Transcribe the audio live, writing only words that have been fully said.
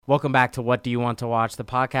Welcome back to What Do You Want to Watch, the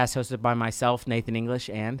podcast hosted by myself, Nathan English,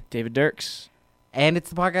 and David Dirks. And it's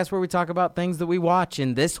the podcast where we talk about things that we watch.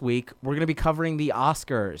 And this week, we're going to be covering the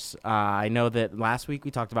Oscars. I know that last week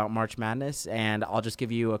we talked about March Madness, and I'll just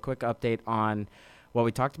give you a quick update on what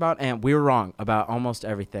we talked about. And we were wrong about almost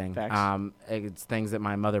everything. Facts. It's things that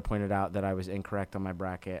my mother pointed out that I was incorrect on my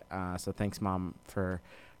bracket. So thanks, Mom, for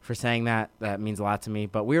saying that. That means a lot to me.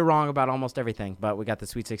 But we were wrong about almost everything. But we got the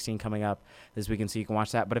Sweet 16 coming up this weekend, so you can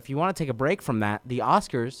watch that. But if you want to take a break from that, the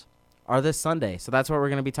Oscars are this Sunday. So that's what we're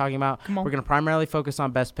going to be talking about. We're going to primarily focus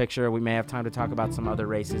on Best Picture. We may have time to talk about some other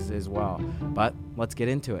races as well. But let's get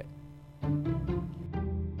into it.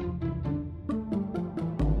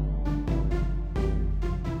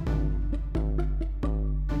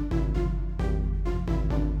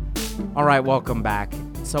 All right, welcome back.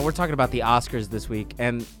 So we're talking about the Oscars this week.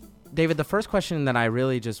 And David, the first question that I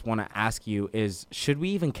really just want to ask you is, should we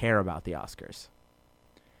even care about the Oscars?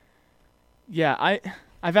 Yeah,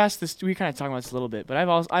 I've asked this. We kind of talked about this a little bit, but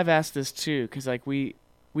I've asked this too, because like we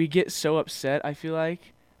get so upset. I feel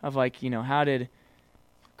like of like, you know, how did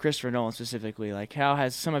Christopher Nolan specifically, like how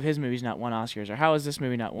has some of his movies not won Oscars, or how has this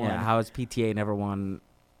movie not won? Yeah, how has PTA never won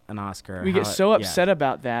an Oscar? We get so upset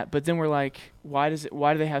about that, but then we're like, why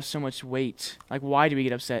do they have so much weight? Like, why do we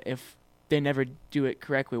get upset if they never do it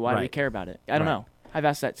correctly? Why do we care about it? I don't know. I've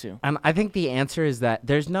asked that too. And I think the answer is that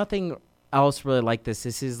there's nothing else really like this.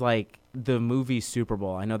 This is like the movie Super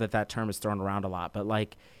Bowl. I know that term is thrown around a lot, but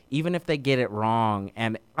like even if they get it wrong,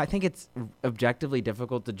 and I think it's objectively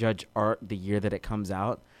difficult to judge art the year that it comes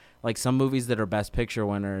out. Like some movies that are Best Picture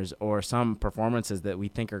winners or some performances that we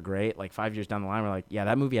think are great, like 5 years down the line, we're like, yeah,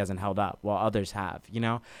 that movie hasn't held up, while others have, you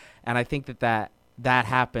know? And I think that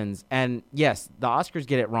happens. And yes, the Oscars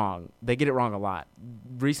get it wrong. They get it wrong a lot.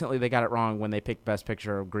 Recently, they got it wrong when they picked Best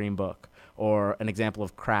Picture of Green Book, or an example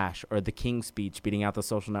of Crash, or The King's Speech beating out The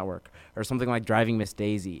Social Network, or something like Driving Miss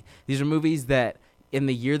Daisy. These are movies that in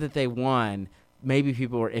the year that they won, maybe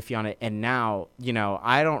people were iffy on it. And now, you know,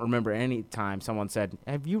 I don't remember any time someone said,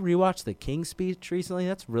 have you rewatched The King's Speech recently?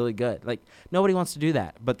 That's really good. Like, nobody wants to do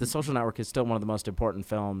that. But The Social Network is still one of the most important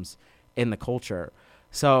films in the culture.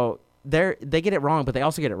 So they get it wrong, but they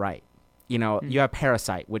also get it right. You know, you have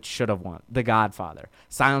Parasite, which should have won, The Godfather,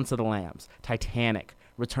 Silence of the Lambs, Titanic,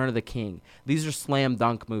 Return of the King. These are slam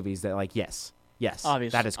dunk movies that, like, yes,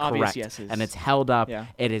 obvious, that is correct. Yeses. And it's held up. Yeah.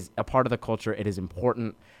 It is a part of the culture. It is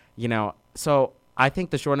important, you know. So I think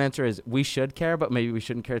the short answer is we should care, but maybe we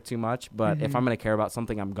shouldn't care too much. But if I'm going to care about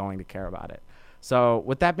something, I'm going to care about it. So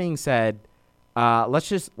with that being said, let's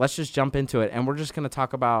just jump into it, and we're just going to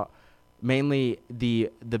talk about mainly the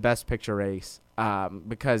Best Picture race,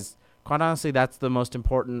 because quite honestly, that's the most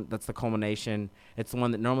important. That's the culmination. It's the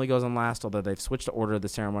one that normally goes on last, although they've switched the order of the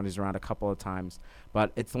ceremonies around a couple of times.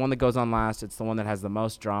 But it's the one that goes on last. It's the one that has the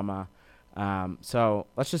most drama. So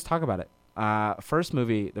let's just talk about it. First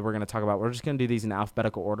movie that we're going to talk about, we're just going to do these in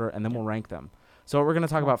alphabetical order, and then we'll rank them. So what we're going to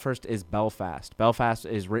talk about first is Belfast. Belfast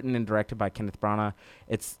is written and directed by Kenneth Branagh.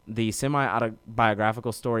 It's the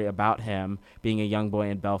semi-autobiographical story about him being a young boy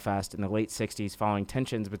in Belfast in the late 60s following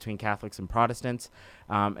tensions between Catholics and Protestants.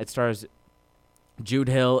 It stars Jude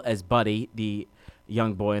Hill as Buddy, the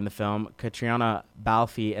young boy in the film, Catriona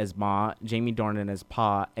Balfe as Ma, Jamie Dornan as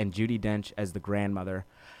Pa, and Judi Dench as the grandmother.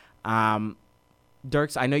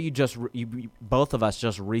 Dirks, I know you both of us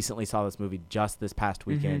just recently saw this movie just this past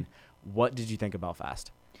weekend. What did you think of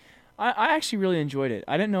Belfast? I actually really enjoyed it.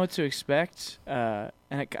 I didn't know what to expect, and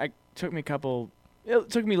it took me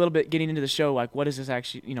a little bit getting into the show. Like, what is this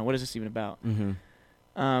actually? You know, what is this even about?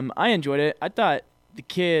 I enjoyed it. I thought the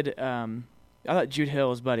kid, I thought Jude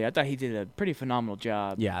Hill as Buddy. I thought he did a pretty phenomenal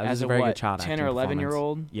job. Yeah, it was a very good child 10 or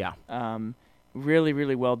 11-year-old. Yeah. Really,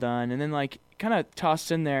 really well done. And then like kind of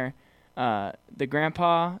tossed in there, the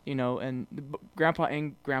grandpa, you know, and the grandpa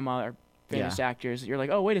and grandma are famous actors. You're like,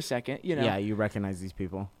 oh, wait a second, you know. Yeah, you recognize these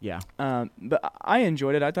people. Yeah. But I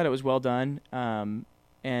enjoyed it. I thought it was well done.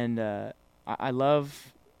 And I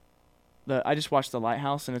love I just watched The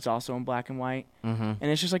Lighthouse, and it's also in black and white. And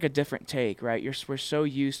it's just like a different take, right? We're so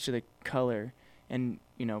used to the color, and,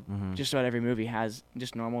 you know, just about every movie has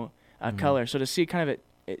just normal color. So to see kind of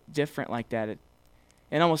it different like that, it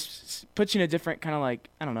almost puts you in a different kind of like,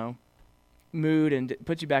 I don't know, mood, and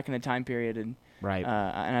puts you back in the time period. And right.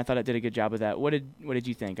 And I thought it did a good job of that. What did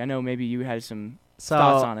you think? I know maybe you had some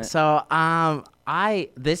thoughts on it. So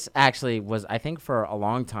this actually was, I think, for a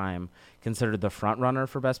long time considered the front runner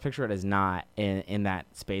for Best Picture. It is not in that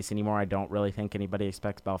space anymore. I don't really think anybody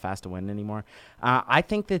expects Belfast to win anymore. I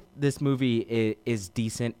think that this movie is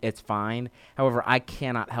decent. It's fine. However, I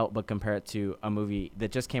cannot help but compare it to a movie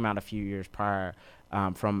that just came out a few years prior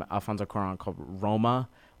from Alfonso Cuarón called Roma,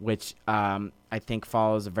 which I think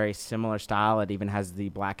follows a very similar style. It even has the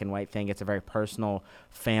black and white thing. It's a very personal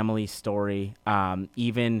family story.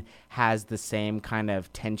 Even has the same kind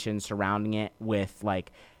of tension surrounding it with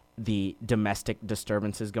like the domestic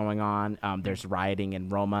disturbances going on. There's rioting in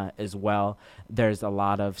Roma as well. There's a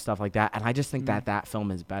lot of stuff like that. And I just think that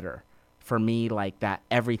film is better. For me, like that,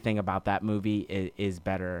 everything about that movie is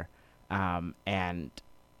better. And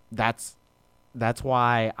that's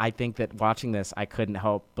why I think that watching this, I couldn't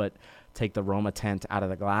help but take the Roma tint out of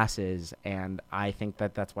the glasses. And I think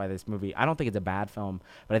that's why this movie, I don't think it's a bad film,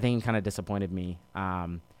 but I think it kind of disappointed me.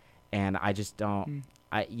 And I just don't,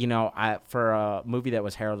 for a movie that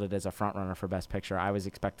was heralded as a frontrunner for Best Picture, I was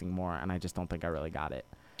expecting more, and I just don't think I really got it.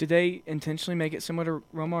 Did they intentionally make it similar to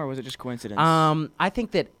Roma, or was it just coincidence? I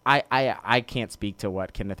think that I can't speak to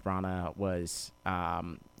what Kenneth Branagh was,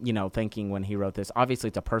 thinking when he wrote this. Obviously,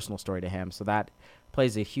 it's a personal story to him, so that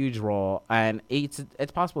plays a huge role. And it's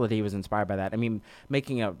possible that he was inspired by that. I mean,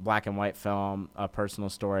 making a black and white film, a personal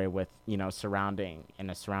story with surrounding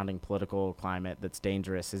political climate that's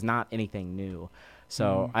dangerous is not anything new.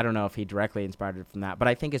 So I don't know if he directly inspired it from that, but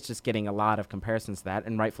I think it's just getting a lot of comparisons to that,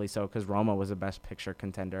 and rightfully so, because Roma was a Best Picture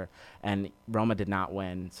contender, and Roma did not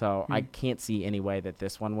win. So I can't see any way that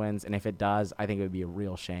this one wins, and if it does, I think it would be a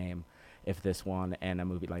real shame if this won and a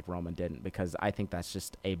movie like Roma didn't, because I think that's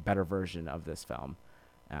just a better version of this film.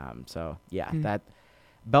 That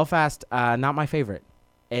Belfast, not my favorite.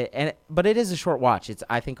 But it is a short watch. It's,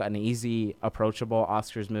 I think, an easy, approachable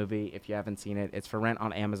Oscars movie. If you haven't seen it, it's for rent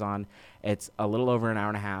on Amazon. It's a little over an hour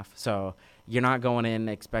and a half, so you're not going in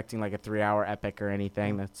expecting like a 3-hour epic or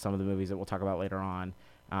anything. That's some of the movies that we'll talk about later on.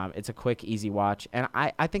 It's a quick, easy watch, and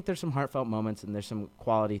I think there's some heartfelt moments and there's some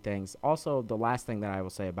quality things. Also, the last thing that I will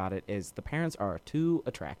say about it is the parents are too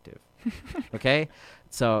attractive. Okay?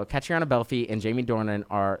 So Catriona Balfe and Jamie Dornan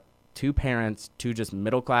are two just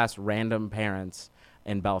middle-class random parents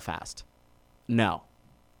in Belfast. No,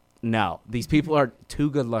 these people are too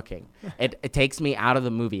good looking. It takes me out of the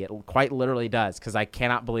movie. It quite literally does, because I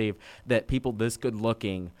cannot believe that people this good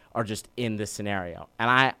looking are just in this scenario. And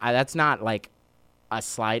I that's not like a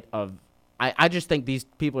slight of, I just think these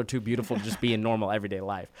people are too beautiful to just be in normal everyday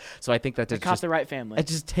life. So I think that it's just the right family. It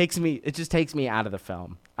just takes me out of the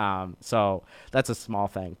film. So that's a small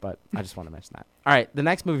thing, but I just want to mention that. All right, the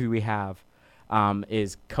next movie we have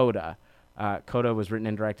is Coda. Coda was written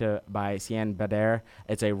and directed by Sian Bader.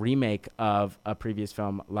 It's a remake of a previous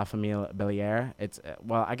film, La Famille Bélier. It's,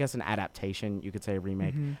 I guess an adaptation, you could say a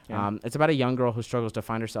remake. It's about a young girl who struggles to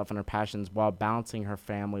find herself and her passions while balancing her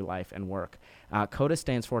family life and work. Coda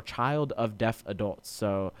stands for Child of Deaf Adults.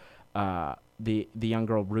 So the young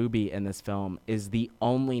girl, Ruby, in this film is the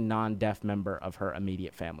only non-deaf member of her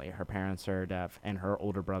immediate family. Her parents are deaf, and her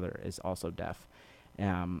older brother is also deaf.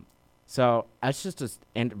 So it's just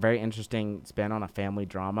a very interesting spin on a family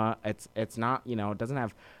drama. It's not, it doesn't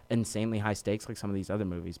have insanely high stakes like some of these other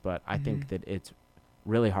movies, but I think that it's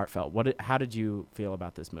really heartfelt. How did you feel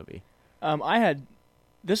about this movie?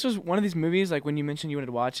 This was one of these movies, like when you mentioned you wanted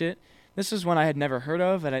to watch it, this is one I had never heard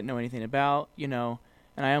of, and I didn't know anything about, and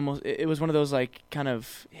it was one of those like kind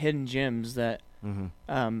of hidden gems that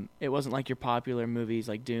it wasn't like your popular movies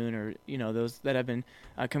like Dune or those that have been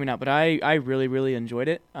coming out, but I really, really enjoyed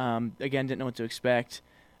it. Again, didn't know what to expect,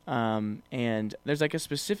 and there's like a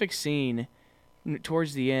specific scene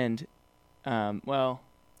towards the end.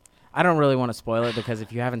 I don't really want to spoil it, because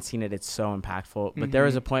if you haven't seen it, it's so impactful. But there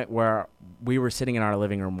was a point where we were sitting in our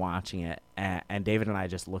living room watching it, and David and I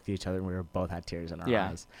just looked at each other, and we both had tears in our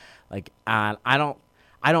eyes. Like,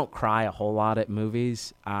 I don't cry a whole lot at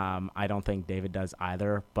movies. I don't think David does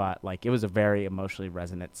either, but like it was a very emotionally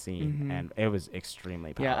resonant scene, and it was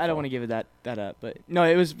extremely powerful. Yeah, I don't want to give it that up, but no,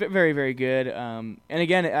 it was very, very good. And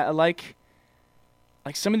again, I like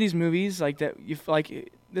some of these movies like that.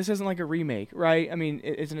 This isn't like a remake, right? I mean,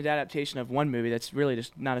 it's an adaptation of one movie that's really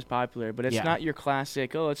just not as popular, but it's not your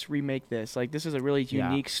classic, let's remake this. Like, this is a really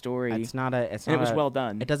unique story. It was well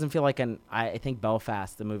done. It doesn't feel like I think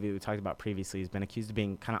Belfast, the movie we talked about previously, has been accused of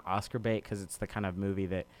being kind of Oscar bait, because it's the kind of movie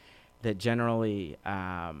that generally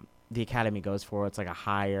the Academy goes for. It's like a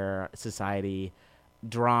higher society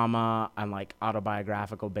drama and like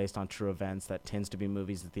autobiographical based on true events that tends to be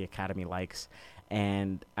movies that the Academy likes.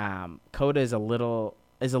 And Coda is a little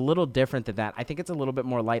different than that. I think it's a little bit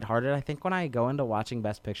more lighthearted. I think when I go into watching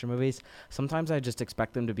Best Picture movies, sometimes I just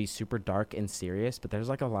expect them to be super dark and serious, but there's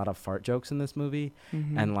like a lot of fart jokes in this movie.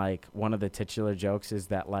 And like one of the titular jokes is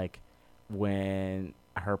that like when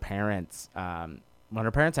her parents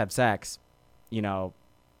have sex,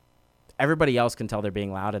 everybody else can tell they're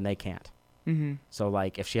being loud and they can't. So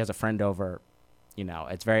like if she has a friend over, You know,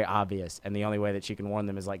 it's very obvious, and the only way that she can warn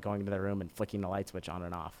them is like going to their room and flicking the light switch on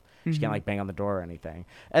and off. She can't like bang on the door or anything.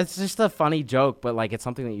 It's just a funny joke, but like it's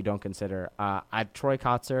something that you don't consider. Troy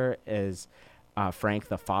Kotzer is Frank,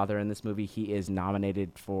 the father in this movie. He is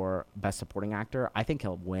nominated for Best Supporting Actor. I think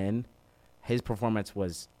he'll win. His performance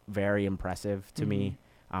was very impressive to me,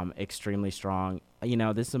 extremely strong. You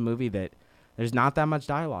know, this is a movie that there's not that much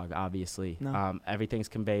dialogue, obviously. No. Everything's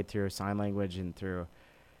conveyed through sign language and through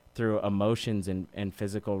emotions and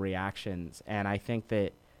physical reactions. And I think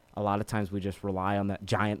that a lot of times we just rely on that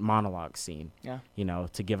giant monologue scene, you know,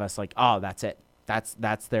 to give us like, oh, that's it.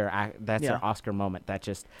 That's their Oscar moment. That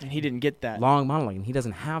just and he didn't get that long monologue, and he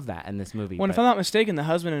doesn't have that in this movie. Well, if I'm not mistaken, the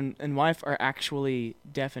husband and wife are actually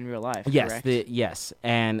deaf in real life. Yes, correct? yes,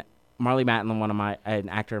 and Marley Matlin, an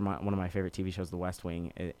actor in one of my favorite TV shows, The West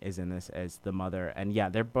Wing, is in this as the mother, and yeah,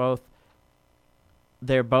 they're both,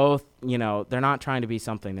 you know, they're not trying to be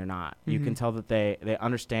something they're not. You can tell that they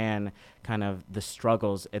understand kind of the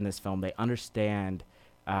struggles in this film. They understand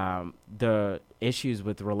the issues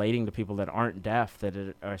with relating to people that aren't deaf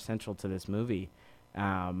that are essential to this movie.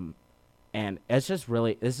 And this is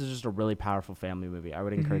just a really powerful family movie. I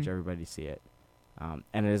would encourage everybody to see it.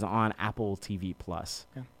 And it is on Apple TV Plus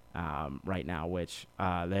right now, which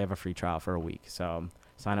they have a free trial for a week. So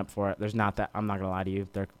sign up for it. I'm not going to lie to you.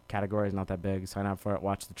 Their category is not that big. Sign up for it.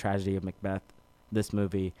 Watch The Tragedy of Macbeth, this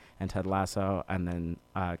movie, and Ted Lasso, and then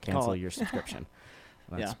cancel your subscription.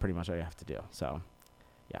 That's pretty much all you have to do. So,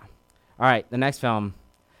 yeah. All right, the next film.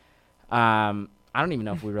 I don't even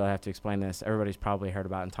know if we really have to explain this. Everybody's probably heard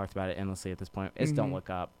about it and talked about it endlessly at this point. It's Don't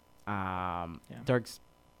Look Up. Dirks,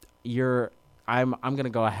 I'm going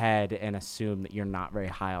to go ahead and assume that you're not very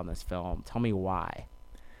high on this film. Tell me why.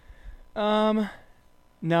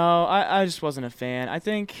 No, I just wasn't a fan. I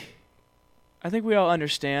think we all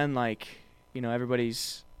understand, like, you know,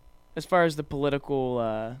 everybody's, as far as the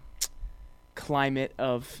political climate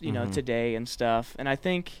of, you know, today and stuff. And I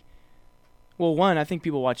think, well, one, I think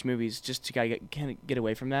people watch movies just to kind of get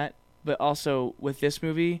away from that. But also with this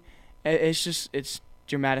movie, it's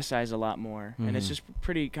dramatized a lot more. And it's just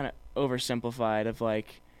pretty kind of oversimplified of,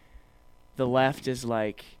 like, the left is,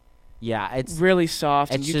 like, yeah, it's really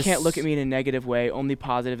soft, and you can't look at me in a negative way, only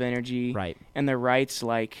positive energy. Right. And the right's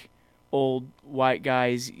like old white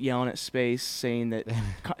guys yelling at space, saying that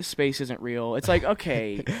space isn't real. It's like,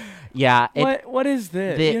 okay. Yeah. What is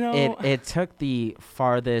this? It took the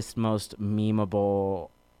farthest, most memeable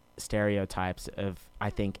stereotypes of, I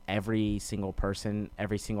think, every single person,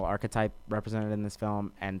 every single archetype represented in this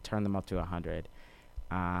film, and turned them up to 100.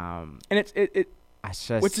 And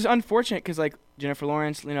which is unfortunate because, like, Jennifer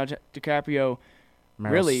Lawrence, Leonardo DiCaprio,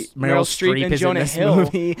 Meryl Streep and Jonah Hill,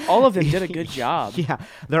 movie. All of them did a good job. Yeah,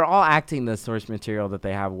 they're all acting the source material that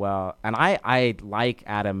they have well. And I like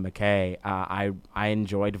Adam McKay. I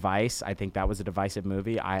enjoyed Vice. I think that was a divisive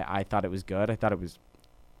movie. I thought it was good. I thought it was,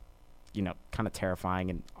 you know, kind of terrifying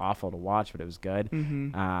and awful to watch, but it was good.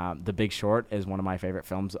 The Big Short is one of my favorite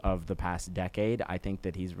films of the past decade. I think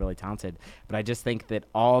that he's really talented, but I just think that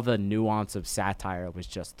all the nuance of satire was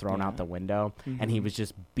just thrown out the window, and he was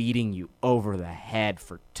just beating you over the head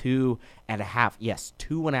for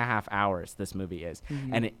 2.5 hours. This movie is,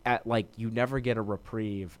 and like, you never get a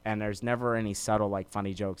reprieve, and there's never any subtle, like,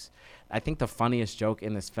 funny jokes. I think the funniest joke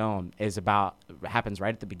in this film happens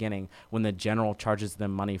right at the beginning when the general charges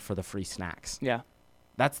them money for the free snacks. Yeah.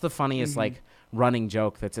 That's the funniest, like, running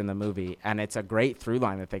joke that's in the movie, and it's a great through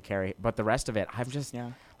line that they carry. But the rest of it, I just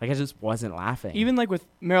wasn't laughing. Even, like, with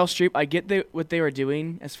Meryl Streep, I get what they were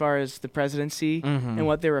doing as far as the presidency and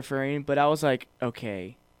what they're referring, but I was like,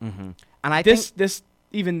 okay. And I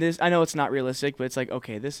think I know it's not realistic, but it's like,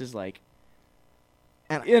 okay, this is like,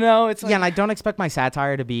 and, you know, it's like, and I don't expect my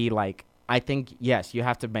satire to be like, I think, yes, you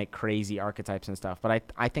have to make crazy archetypes and stuff, but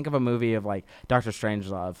I think of a movie of, like, Dr.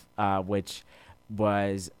 Strangelove, which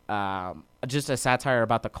was just a satire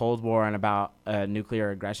about the Cold War and about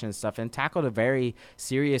nuclear aggression and stuff, and tackled a very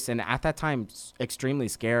serious and, at that time, extremely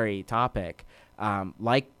scary topic, not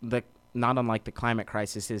unlike the climate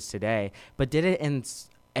crisis is today, but did it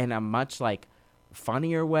in a much, like,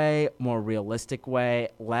 funnier way, more realistic way,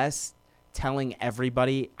 less telling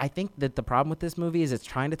everybody. I think that the problem with this movie is it's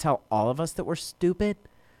trying to tell all of us that we're stupid,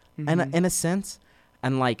 in a sense.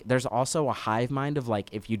 And, like, there's also a hive mind of, like,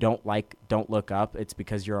 if you don't Look Up, it's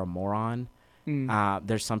because you're a moron.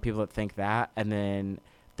 There's some people that think that, and then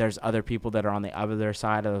there's other people that are on the other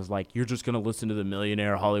side of, like, you're just going to listen to the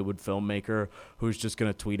millionaire Hollywood filmmaker who's just going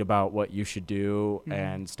to tweet about what you should do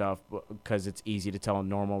and stuff, because it's easy to tell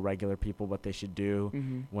normal, regular people what they should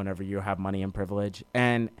do whenever you have money and privilege.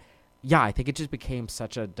 And yeah, I think it just became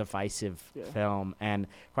such a divisive Yeah. film, and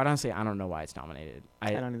quite honestly, I don't know why it's nominated.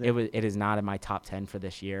 I don't either. It is not in my top 10 for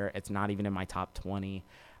this year. It's not even in my top 20.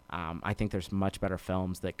 I think there's much better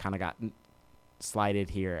films that kind of got slided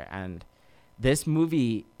here, and this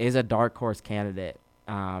movie is a dark horse candidate,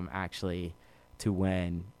 actually, to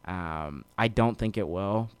win. I don't think it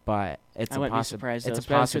will, but it's I wouldn't be surprised. It's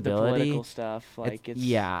though, a especially with the possibility. political stuff, like it's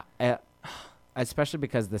yeah, especially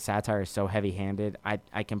because the satire is so heavy-handed.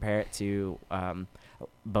 I compare it to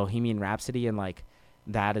Bohemian Rhapsody, and like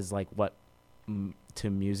that is like what to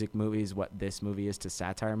music movies what this movie is to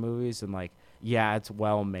satire movies, and like yeah, it's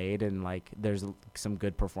well made and like there's some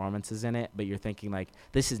good performances in it, but you're thinking like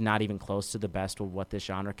this is not even close to the best of what this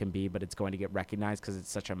genre can be, but it's going to get recognized because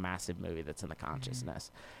it's such a massive movie that's in the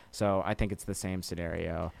consciousness. So I think it's the same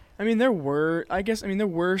scenario. I mean, there were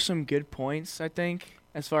some good points, I think,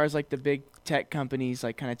 as far as like the big tech companies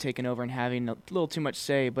like kind of taking over and having a little too much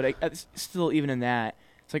say, but still, even in that,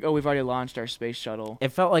 it's like, oh, we've already launched our space shuttle. It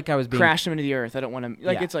felt like I was being crashed them into the earth. I don't want to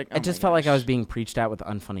like. Yeah. It's like it just felt like I was being preached at with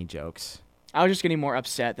unfunny jokes. I was just getting more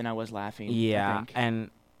upset than I was laughing. Yeah, I think. and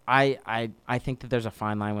I think that there's a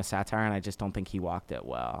fine line with satire, and I just don't think he walked it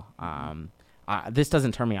well. This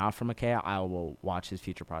doesn't turn me off from McKay. I will watch his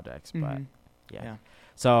future projects, but yeah.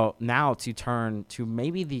 So now to turn to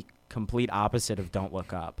maybe the complete opposite of Don't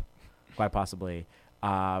Look Up, quite possibly,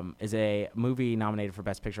 is a movie nominated for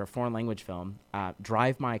Best Picture, a foreign language film,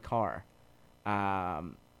 Drive My Car.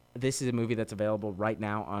 This is a movie that's available right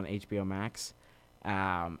now on HBO Max.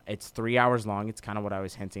 It's 3 hours long. It's kind of what I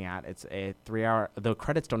was hinting at. It's a 3 hour. The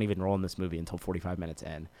credits don't even roll in this movie until 45 minutes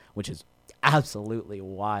in, which is absolutely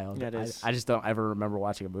wild. That is. I just don't ever remember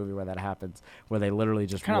watching a movie where that happens, where they literally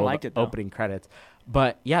just Kinda roll liked the it, though. opening credits.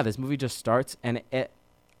 But yeah, this movie just starts, and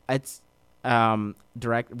it's written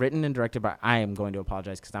and directed by. I am going to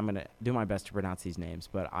apologize because I'm going to do my best to pronounce these names,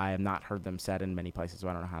 but I have not heard them said in many places, so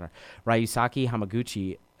I don't know how to. Ryusaki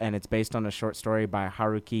Hamaguchi, and it's based on a short story by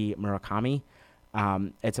Haruki Murakami.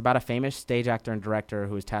 It's about a famous stage actor and director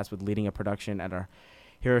who is tasked with leading a production at a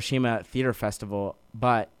Hiroshima theater festival,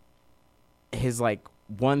 but his like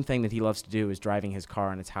one thing that he loves to do is driving his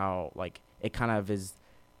car, and it's how like it kind of is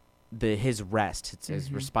his rest. It's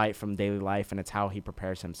his respite from daily life, and it's how he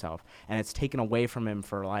prepares himself, and it's taken away from him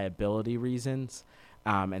for liability reasons,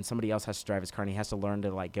 and somebody else has to drive his car, and he has to learn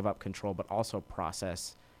to like give up control but also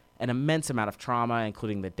process an immense amount of trauma,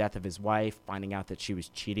 including the death of his wife, finding out that she was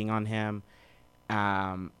cheating on him,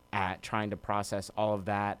 at trying to process all of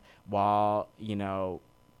that while,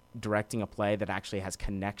 directing a play that actually has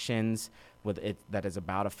connections with it, that is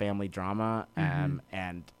about a family drama,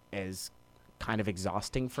 and is kind of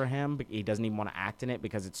exhausting for him. But he doesn't even want to act in it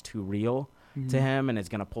because it's too real to him and it's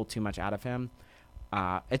going to pull too much out of him.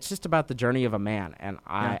 It's just about the journey of a man, and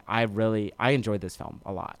I enjoyed this film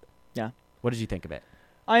a lot. Yeah. What did you think of it?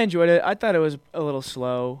 I enjoyed it. I thought it was a little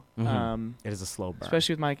slow. It is a slow burn.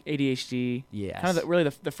 Especially with my ADHD. Yes. Kind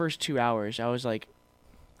of the first 2 hours, I was like,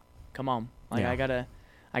 come on. Like, I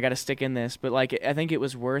gotta stick in this. But, like, I think it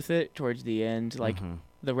was worth it towards the end. Like,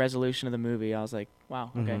 the resolution of the movie, I was like,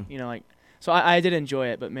 wow, okay. So I did enjoy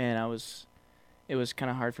it, but, man, it was kind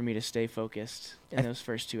of hard for me to stay focused in those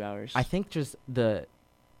first 2 hours. I think just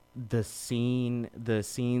the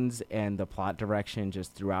scenes and the plot direction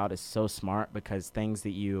just throughout is so smart, because things that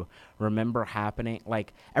you remember happening,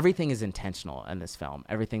 like everything is intentional in this film.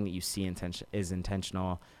 Everything that you see is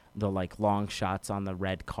intentional. The like long shots on the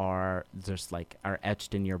red car just like are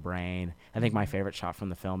etched in your brain. I think my favorite shot from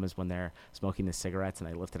the film is when they're smoking the cigarettes and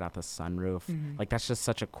they lifted out the sunroof. Like that's just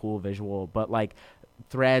such a cool visual. But like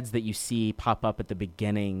threads that you see pop up at the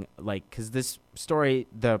beginning, like because this story,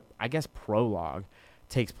 the I guess prologue,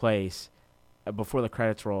 takes place before the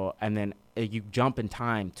credits roll, and then you jump in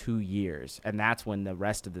time 2 years, and that's when the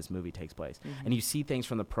rest of this movie takes place. And you see things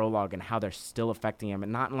from the prologue and how they're still affecting him,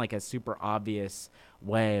 and not in like a super obvious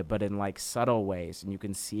way, but in like subtle ways, and you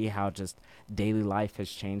can see how just daily life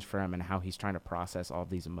has changed for him and how he's trying to process all of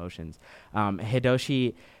these emotions.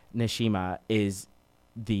 Hideyoshi Nishima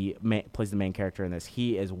plays the main character in this.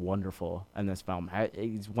 He is wonderful in this film.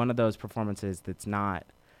 He's one of those performances that's not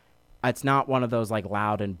it's not one of those like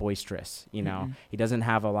loud and boisterous, He doesn't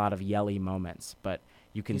have a lot of yelly moments, but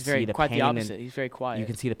you can see the pain. The opposite. He's very quiet. You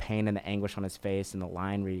can see the pain and the anguish on his face, and the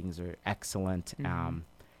line readings are excellent.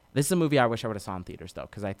 This is a movie I wish I would have saw in theaters, though,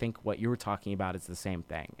 because I think what you were talking about is the same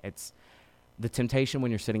thing. It's the temptation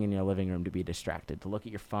when you're sitting in your living room to be distracted, to look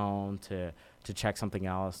at your phone, to check something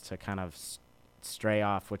else, to kind of stray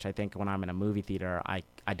off, which I think when I'm in a movie theater, I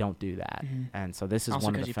don't do that. And so this is also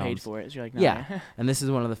one of the films. films. You paid for it. So you're like, no, yeah. And this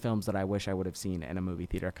is one of the films that I wish I would have seen in a movie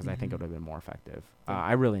theater, because I think it would have been more effective.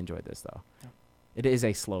 I really enjoyed this, though. It is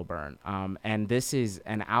a slow burn. And this is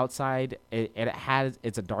an outside.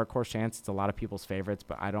 It's a dark horse chance. It's a lot of people's favorites,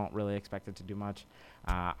 but I don't really expect it to do much.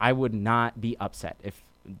 I would not be upset if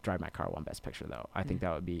Drive My Car won Best Picture, though. I think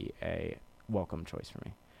that would be a welcome choice for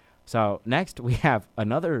me. So next we have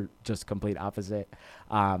another just complete opposite,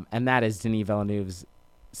 and that is Denis Villeneuve's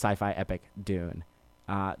sci-fi epic Dune.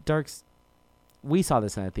 Dirks, we saw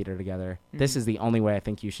this in a theater together. Mm-hmm. This is the only way I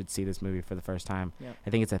think you should see this movie for the first time. Yep. I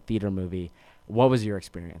think it's a theater movie. What was your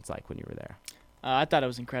experience like when you were there? I thought it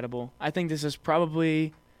was incredible. I think this is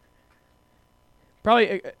probably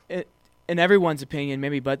in everyone's opinion,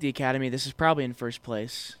 maybe but the Academy, this is probably in first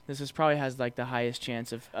place. This is probably has like the highest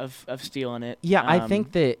chance of stealing it. Yeah, I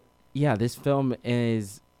think that this film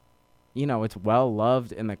is, it's well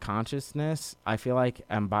loved in the consciousness. I feel like,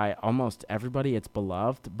 and by almost everybody, it's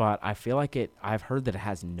beloved. But I feel like I've heard that it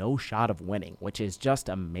has no shot of winning, which is just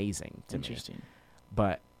amazing to me. Interesting.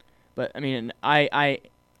 But I mean, I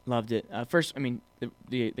loved it. First, I mean,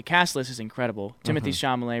 the cast list is incredible. Timothée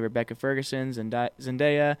Chalamet, Rebecca Ferguson,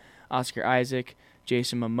 Zendaya, Oscar Isaac,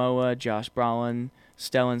 Jason Momoa, Josh Brolin,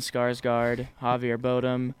 Stellan Skarsgård, Javier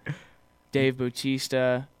Bardem, Dave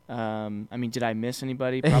Bautista. I mean, did I miss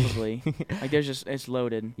anybody? Probably. Like, it's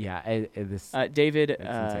loaded. Yeah, David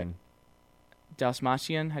insane.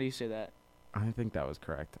 Dalsmatian. How do you say that? I think that was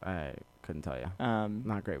correct. I couldn't tell you.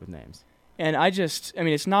 Not great with names. And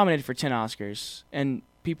it's nominated for 10 Oscars, and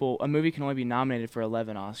a movie can only be nominated for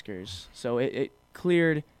 11 Oscars. So it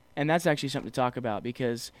cleared, and that's actually something to talk about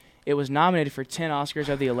because it was nominated for 10 Oscars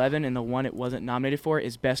of the 11, and the one it wasn't nominated for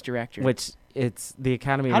is Best Director. Which it's the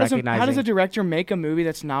Academy recognizing. How does a director make a movie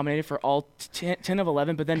that's nominated for all 10 of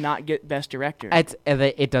 11 but then not get Best Director?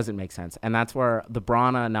 It doesn't make sense. And that's where the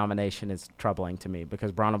Branagh nomination is troubling to me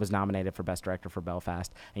because Branagh was nominated for Best Director for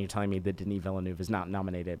Belfast, and you're telling me that Denis Villeneuve is not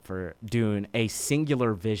nominated for Dune, a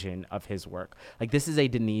singular vision of his work. Like, this is a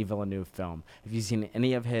Denis Villeneuve film. If you've seen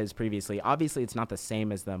any of his previously, obviously it's not the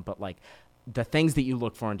same as them, but like, the things that you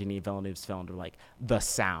look for in Denis Villeneuve's films are like the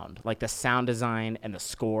sound. Like, the sound design and the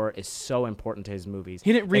score is so important to his movies.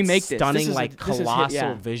 He didn't remake this. Stunning, This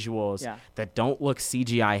colossal visuals that don't look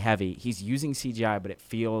CGI heavy. He's using CGI, but it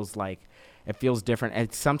feels different. And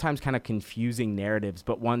it's sometimes kind of confusing narratives,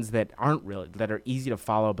 but ones that aren't really, that are easy to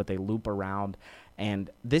follow, but they loop around. And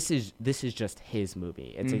this is just his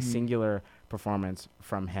movie. It's a singular performance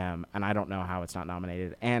from him, and I don't know how it's not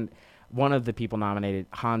nominated. And one of the people nominated,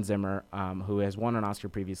 Hans Zimmer, who has won an Oscar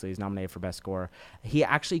previously, is nominated for Best Score. He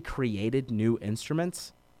actually created new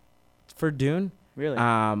instruments for Dune. Really?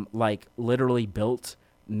 Like, literally built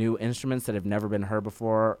new instruments that have never been heard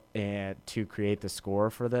before to create the score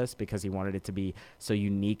for this because he wanted it to be so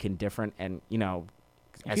unique and different and,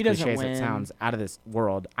 as cliche as it sounds, out of this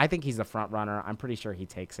world. I think he's the front runner. I'm pretty sure he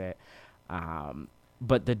takes it.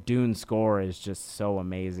 But the Dune score is just so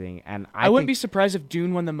amazing, and I wouldn't be surprised if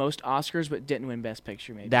Dune won the most Oscars but didn't win Best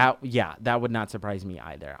Picture. Maybe that would not surprise me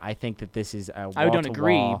either. I think that this is a I don't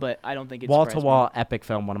agree, but I don't think it's wall-to-wall epic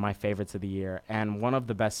film, one of my favorites of the year, and one of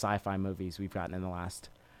the best sci-fi movies we've gotten in the last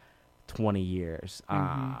 20 years.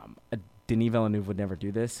 Denis Villeneuve would never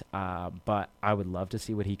do this, but I would love to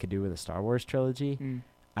see what he could do with a Star Wars trilogy.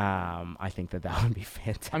 I think that would be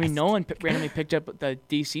fantastic. I mean, Nolan randomly picked up the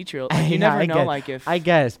DC trilogy. You never know, I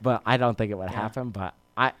guess, but I don't think it would happen. But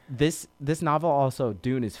this novel also,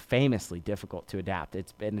 Dune, is famously difficult to adapt.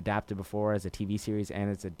 It's been adapted before as a TV series and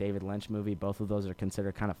as a David Lynch movie. Both of those are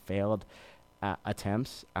considered kind of failed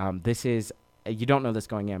attempts. This is, you don't know this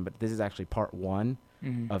going in, but this is actually part one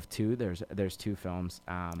of two. There's two films.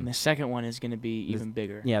 And the second one is going to be even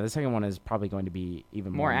bigger. Yeah, the second one is probably going to be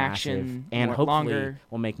even more action, and more hopefully longer.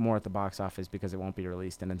 We'll make more at the box office because it won't be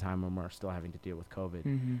released in a time when we're still having to deal with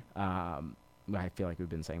COVID. I feel like we've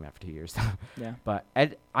been saying that for 2 years. Yeah. But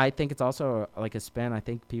I think it's also like a spin. I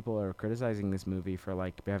think people are criticizing this movie for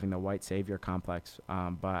like having the white savior complex.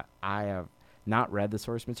 But I have not read the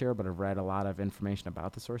source material, but I've read a lot of information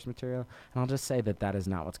about the source material. And I'll just say that is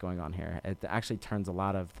not what's going on here. It actually turns a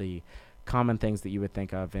lot of the common things that you would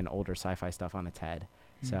think of in older sci-fi stuff on its head.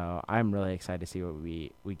 So I'm really excited to see what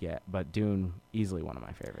we get. But Dune, easily one of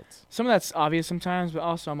my favorites. Some of that's obvious sometimes, but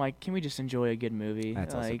also I'm like, can we just enjoy a good movie?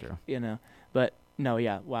 That's also true. But no,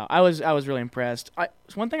 yeah, wow. I was really impressed.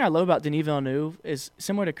 One thing I love about Denis Villeneuve is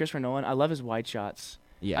similar to Christopher Nolan. I love his wide shots.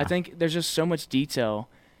 Yeah. I think there's just so much detail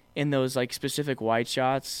in those like specific wide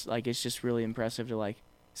shots. Like, it's just really impressive to like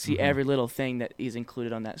see every little thing that he's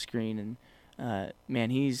included on that screen. And man,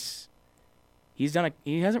 he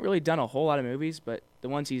hasn't really done a whole lot of movies, but the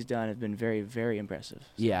ones he's done have been very, very impressive.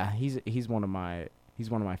 So. Yeah, he's one of my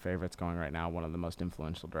favorites going right now. One of the most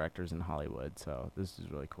influential directors in Hollywood. So this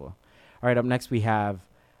is really cool. All right, up next we have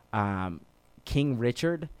King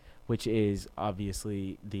Richard, which is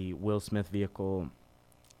obviously the Will Smith vehicle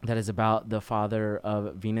that is about the father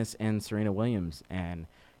of Venus and Serena Williams and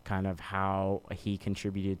kind of how he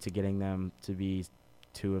contributed to getting them to be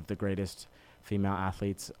two of the greatest female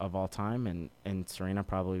athletes of all time, and Serena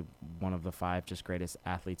probably one of the 5 just greatest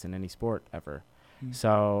athletes in any sport ever.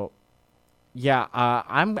 So, yeah,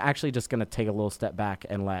 I'm actually just going to take a little step back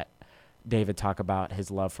and let David talk about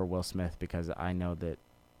his love for Will Smith, because I know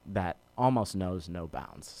that almost knows no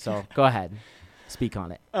bounds. So go ahead, speak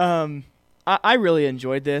on it. I really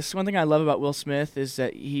enjoyed this. One thing I love about Will Smith is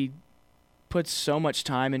that he puts so much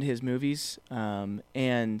time into his movies,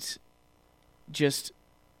 and just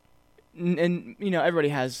and you know everybody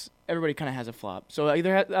kind of has a flop. So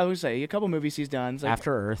either I would say a couple movies he's done, it's like,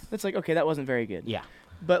 After Earth, it's like, okay, that wasn't very good. yeah,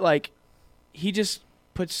 but like he just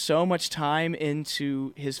puts so much time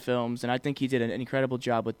into his films, and I think he did an incredible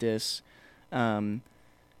job with this. One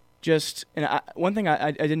thing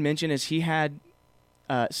I didn't mention is he had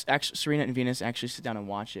Serena and Venus actually sit down and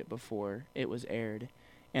watch it before it was aired,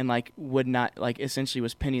 and like would not like essentially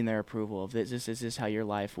was pending their approval of is this how your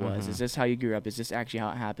life was? Is this how you grew up? Is this actually how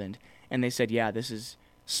it happened? And they said, yeah, this is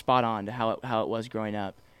spot on to how it was growing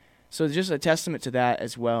up. So it's just a testament to that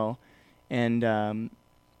as well. And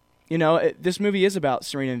this movie is about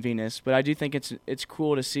Serena and Venus, but I do think it's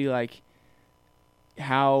cool to see like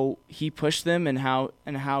how he pushed them and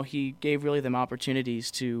how he gave really them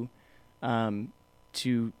opportunities to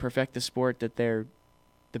perfect the sport that they're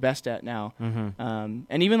the best at now.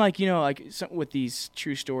 And even like with these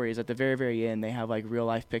true stories at the very, very end, they have like real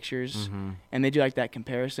life pictures, and they do like that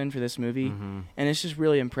comparison for this movie, and it's just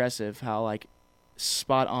really impressive how like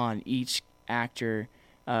spot on each actor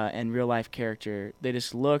and real life character they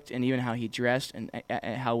just looked, and even how he dressed, and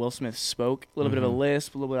how Will Smith spoke, a little bit of a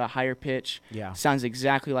lisp, a little bit of a higher pitch. Yeah, sounds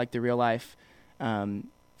exactly like the real life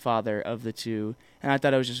father of the two, and I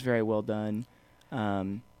thought it was just very well done.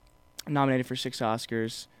 Nominated for 6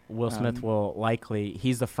 Oscars. Will Smith will likely,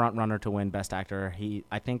 he's the front runner to win Best Actor.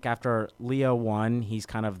 I think after Leo won, he's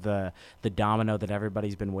kind of the domino that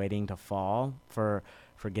everybody's been waiting to fall for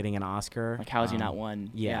getting an Oscar. Like, how has he not won?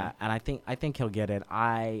 Yeah, and I think he'll get it.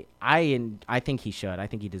 I think he should. I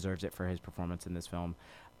think he deserves it for his performance in this film.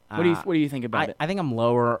 What do you think about it? I think I'm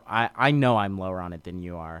lower. I know I'm lower on it than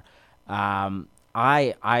you are.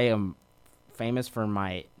 I am famous for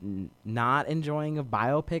my not enjoying of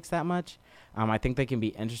biopics that much. I think they can be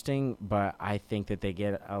interesting, but I think that they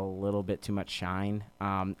get a little bit too much shine.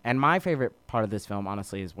 And my favorite part of this film,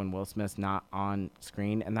 honestly, is when Will Smith's not on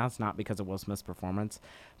screen, and that's not because of Will Smith's performance,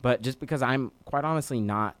 but just because I'm quite honestly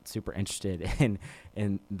not super interested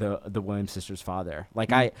in the Williams sisters' father.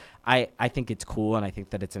 Like, I think it's cool, and I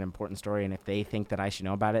think that it's an important story, and if they think that I should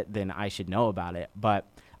know about it, then I should know about it. But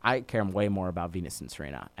I care way more about Venus and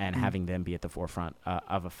Serena and having them be at the forefront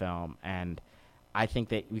of a film. And I think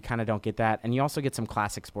that we kind of don't get that. And you also get some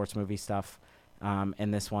classic sports movie stuff in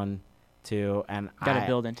this one, too. And gotta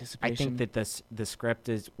build anticipation. I think that the script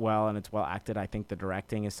is well and it's well acted. I think the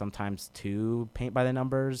directing is sometimes too paint by the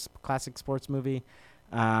numbers classic sports movie.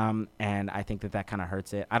 And I think that kind of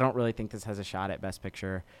hurts it. I don't really think this has a shot at Best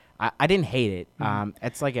Picture. I didn't hate it.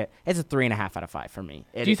 It's a 3.5 out of 5 for me.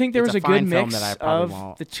 Do you think there was a good mix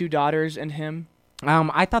of the 2 daughters and him?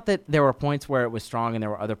 I thought that there were points where it was strong, and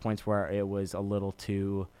there were other points where it was a little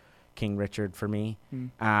too King Richard for me.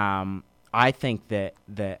 I think that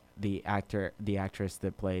the actress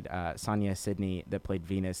that played Sonia Sidney that played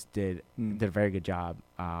Venus did a very good job.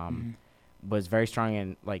 Was very strong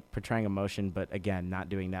in like portraying emotion, but again, not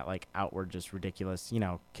doing that like outward, just ridiculous,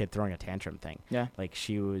 kid throwing a tantrum thing. Yeah, like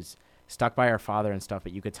she was stuck by her father and stuff,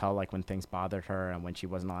 but you could tell like when things bothered her and when she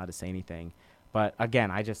wasn't allowed to say anything. But again,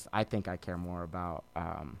 I think I care more about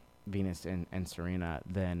Venus and Serena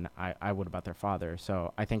than I would about their father.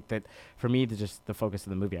 So I think that for me, the focus of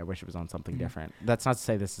the movie, I wish it was on something different. That's not to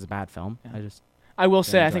say this is a bad film. Yeah. I will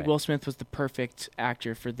say, I think Will Smith was the perfect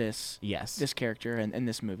actor for this this character and in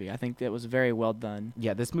this movie. I think that was very well done.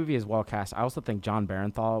 Yeah, this movie is well cast. I also think John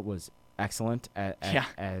Barenthal was excellent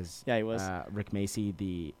as he was. Rick Macy,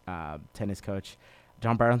 the tennis coach.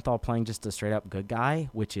 John Barenthal playing just a straight-up good guy,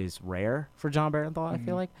 which is rare for John Barenthal, I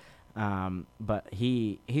feel like. But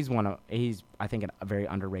he's I think a very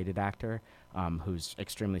underrated actor who's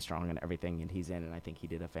extremely strong in everything that he's in, and I think he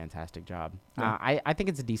did a fantastic job. Yeah. I think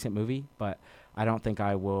it's a decent movie, but I don't think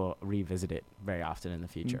I will revisit it very often in the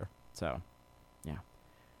future. So, yeah.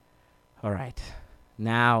 All right.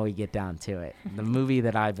 Now we get down to it. The movie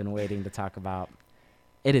that I've been waiting to talk about.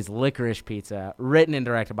 It is Licorice Pizza, written and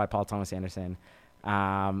directed by Paul Thomas Anderson.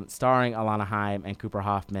 starring Alana Haim and Cooper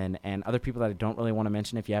Hoffman and other people that I don't really want to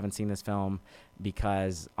mention if you haven't seen this film,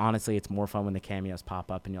 because honestly, it's more fun when the cameos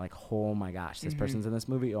pop up and you're like, oh my gosh, this person's in this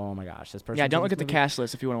movie. Oh my gosh, this person. Yeah, don't look at the cast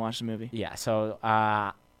list if you want to watch the movie. Yeah, so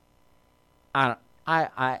I'm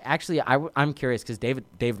curious because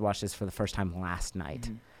David watched this for the first time last night.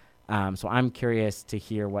 So I'm curious to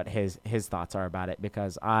hear what his thoughts are about it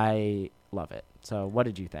because I love it. So what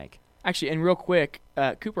did you think? Actually, and real quick,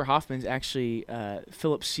 Cooper Hoffman's actually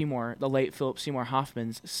Philip Seymour, the late Philip Seymour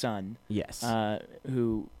Hoffman's son. Yes.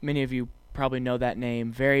 Who many of you probably know that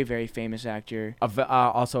name. Very, very famous actor.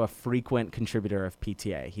 Also a frequent contributor of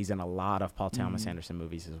PTA. He's in a lot of Paul Thomas Anderson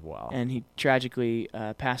movies as well. And he tragically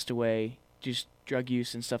passed away, just drug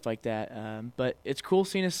use and stuff like that. But it's cool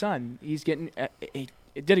seeing his son. He's getting...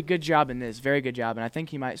 It did a good job in this, very good job, and I think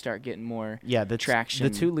he might start getting more traction.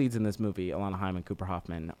 The two leads in this movie, Alana Haim and Cooper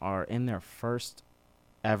Hoffman, are in their first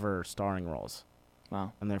ever starring roles.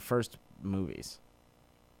 Wow. In their first movies.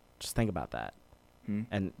 Just think about that.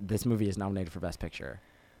 And this movie is nominated for Best Picture.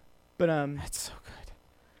 But it's so good.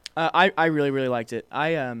 I really, really liked it.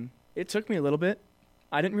 It took me a little bit.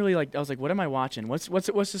 I didn't really I was like, what am I watching? What's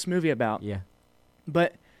this movie about? Yeah.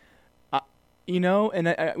 But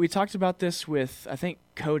and we talked about this with, I think,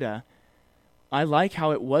 Coda. I like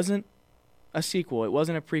how it wasn't a sequel. It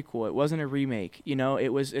wasn't a prequel. It wasn't a remake.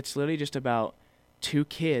 It's literally just about two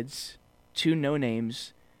kids, two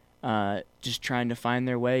no-names, just trying to find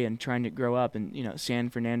their way and trying to grow up in, San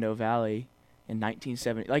Fernando Valley in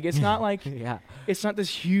 1970. Like, it's not like, it's not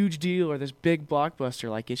this huge deal or this big blockbuster.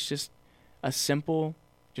 Like, it's just a simple,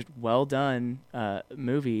 just well-done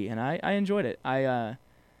movie, and I enjoyed it.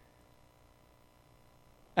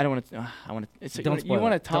 I don't want to. I want to. Don't spoil you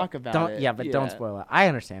want to it. talk about it? Yeah, but don't spoil it. I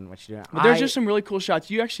understand what you're doing. But there's just some really cool shots.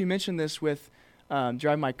 You actually mentioned this with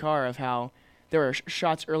Drive My Car of how there are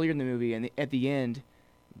shots earlier in the movie, and at the end,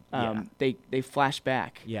 they flash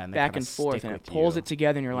back, back and forth, and it pulls it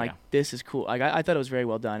together, and you're like, this is cool. Like I thought it was very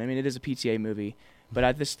well done. I mean, it is a PTA movie, but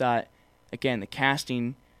I just thought, again, the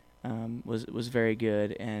casting was very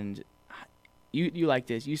good, and You like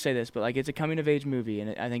this, you say this, but like it's a coming of age movie,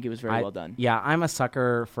 and I think it was very well done. Yeah, I'm a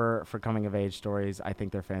sucker for coming of age stories. I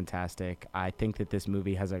think they're fantastic. I think that this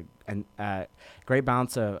movie has a great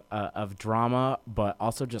balance of drama, but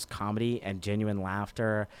also just comedy and genuine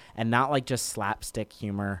laughter, and not like just slapstick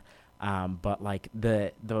humor. But like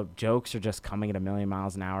the jokes are just coming at a million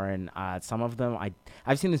miles an hour, and some of them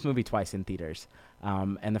I've seen this movie twice in theaters.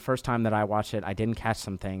 And the first time that I watched it, I didn't catch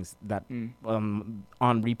some things that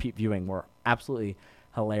on repeat viewing were absolutely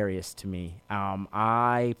hilarious to me.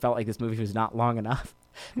 I felt like this movie was not long enough,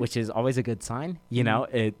 which is always a good sign.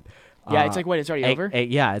 It. Yeah, it's like, wait, it's already over?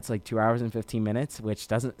 It's like 2 hours and 15 minutes, which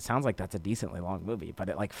sounds like that's a decently long movie, but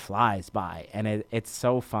it like flies by, and it's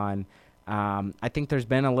so fun. I think there's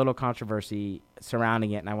been a little controversy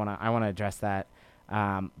surrounding it, and I want to address that.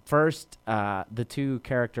 First, the two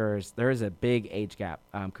characters, there is a big age gap.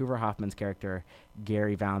 Cooper Hoffman's character,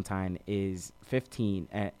 Gary Valentine, is 15,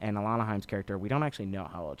 and Alana Haim's character, we don't actually know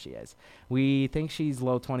how old she is. We think she's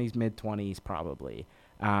low 20s, mid 20s, probably.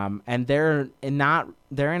 And they're in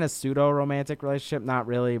a pseudo-romantic relationship, not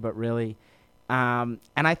really, but really. And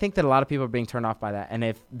I think that a lot of people are being turned off by that. And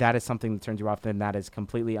if that is something that turns you off, then that is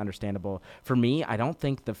completely understandable. For me, I don't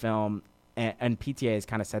think the film, and PTA has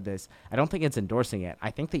kind of said this, I don't think it's endorsing it.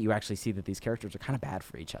 I think that you actually see that these characters are kind of bad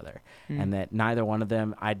for each other. And that neither one of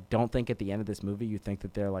them, I don't think at the end of this movie you think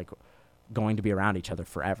that they're like going to be around each other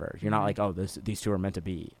forever. You're not like, oh, these two are meant to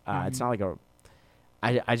be. It's not like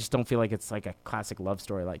I just don't feel like it's like a classic love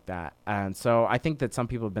story like that. And so I think that some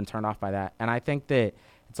people have been turned off by that. And I think that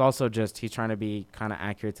it's also just he's trying to be kind of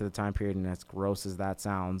accurate to the time period, and as gross as that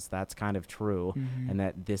sounds, that's kind of true, and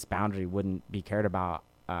that this boundary wouldn't be cared about.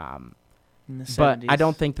 But I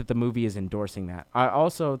don't think that the movie is endorsing that.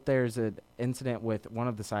 There's an incident with one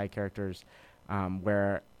of the side characters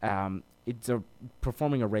where it's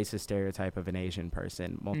performing a racist stereotype of an Asian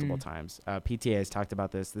person multiple times. PTA has talked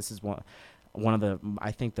about this. This is one of the,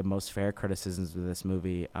 I think, the most fair criticisms of this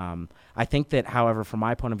movie. I think that, however, from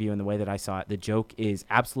my point of view and the way that I saw it, the joke is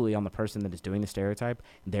absolutely on the person that is doing the stereotype.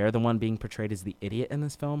 They're the one being portrayed as the idiot in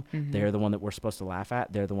this film. They're the one that we're supposed to laugh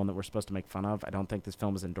at. They're the one that we're supposed to make fun of. I don't think this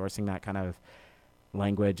film is endorsing that kind of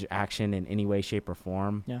language, action in any way, shape, or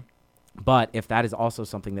form. Yeah. But if that is also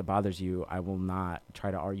something that bothers you, I will not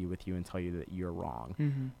try to argue with you and tell you that you're wrong.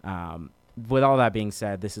 With all that being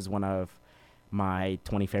said, this is one of my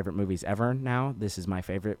 20 favorite movies ever now. This is my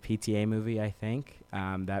favorite PTA movie, I think.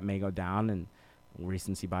 That may go down and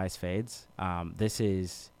recency bias fades. This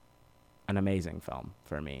is an amazing film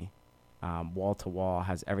for me. wall to wall,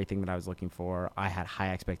 has everything that I was looking for. I had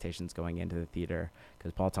high expectations going into the theater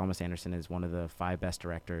because Paul Thomas Anderson is one of the 5 best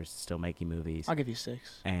directors still making movies. I'll give you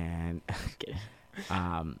 6. And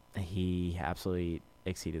he absolutely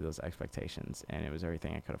exceeded those expectations, and it was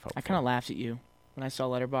everything I could have hoped for. I kind of laughed at you when I saw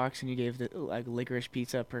Letterboxd and you gave the Licorice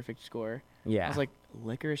Pizza a perfect score. Yeah. I was like,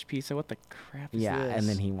 Licorice Pizza? What the crap is this? Yeah, and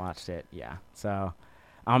then he watched it. Yeah. So,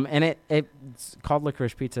 and it's called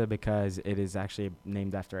Licorice Pizza because it is actually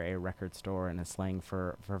named after a record store and a slang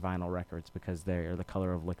for vinyl records because they're the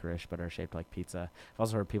color of licorice but are shaped like pizza. I've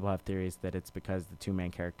also heard people have theories that it's because the 2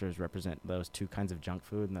 main characters represent those 2 kinds of junk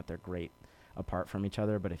food and that they're great apart from each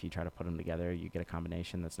other, but if you try to put them together, you get a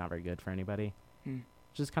combination that's not very good for anybody,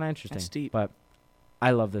 which is kind of interesting. That's deep. But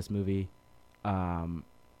I love this movie.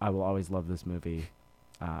 I will always love this movie.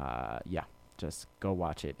 Yeah, just go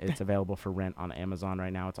watch it. It's available for rent on Amazon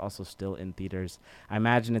right now. It's also still in theaters. I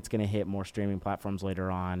imagine it's going to hit more streaming platforms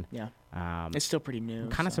later on. Yeah. It's still pretty new. I'm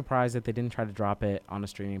kind of surprised that they didn't try to drop it on a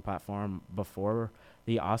streaming platform before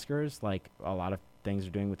the Oscars, like a lot of things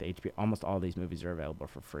are doing with HBO. Almost all these movies are available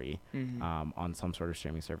for free on some sort of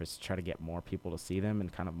streaming service to try to get more people to see them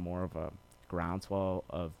and kind of more of a groundswell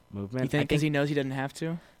of movement. You think because he knows he doesn't have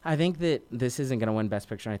to? I think that this isn't going to win Best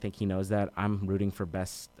Picture. I think he knows that. I'm rooting for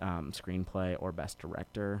Best Screenplay or Best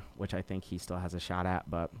Director, which I think he still has a shot at,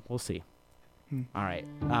 but we'll see. All right.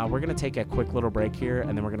 We're going to take a quick little break here,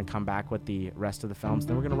 and then we're going to come back with the rest of the films.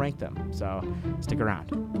 Then we're going to rank them. So stick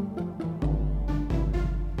around.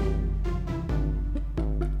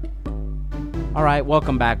 All right,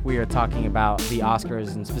 welcome back. We are talking about the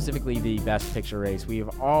Oscars and specifically the Best Picture race. We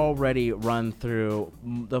have already run through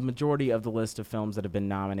the majority of the list of films that have been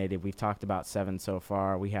nominated. We've talked about 7 so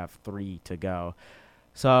far. We have 3 to go.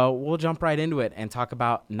 So we'll jump right into it and talk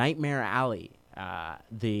about Nightmare Alley.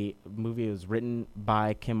 The movie was written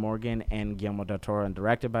by Kim Morgan and Guillermo del Toro and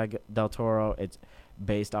directed by del Toro. It's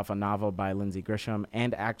based off a novel by Lindsay Grisham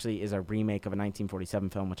and actually is a remake of a 1947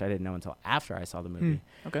 film, which I didn't know until after I saw the movie.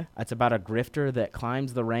 Okay. It's about a grifter that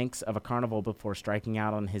climbs the ranks of a carnival before striking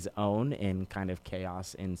out on his own and kind of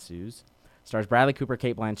chaos ensues. Stars Bradley Cooper,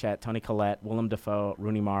 Cate Blanchett, Toni Collette, Willem Dafoe,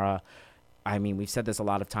 Rooney Mara. I mean, we've said this a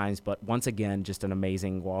lot of times, but once again, just an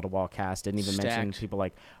amazing wall-to-wall cast. Didn't even mention people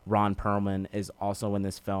like Ron Perlman is also in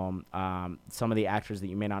this film. Some of the actors that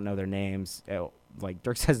you may not know their names, like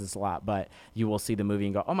Dirk says this a lot, but you will see the movie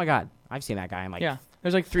and go, oh my God, I've seen that guy in like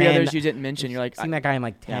there's like 3 others you didn't mention. You're like, I've seen that guy in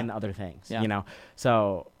like 10 other things, you know?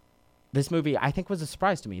 So this movie, I think, was a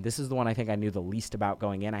surprise to me. This is the one I think I knew the least about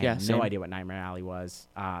going in. I had no idea what Nightmare Alley was.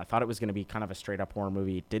 I thought it was going to be kind of a straight-up horror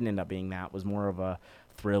movie. It didn't end up being that. It was more of a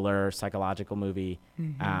thriller, psychological movie.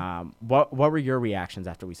 What were your reactions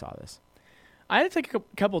after we saw this? I had to take a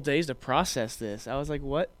couple days to process this. I was like,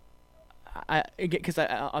 what? Because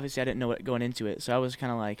obviously I didn't know what going into it, so I was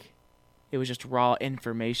kind of like, it was just raw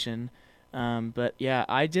information. But yeah,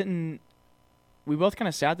 I didn't. We both kind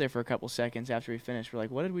of sat there for a couple seconds after we finished. We're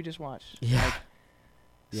like, what did we just watch? Yeah. Like,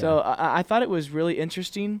 so I thought it was really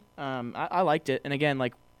interesting. I liked it, and again,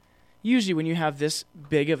 like, usually when you have this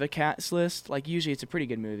big of a cast list, like usually it's a pretty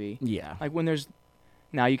good movie. Yeah. Like when there's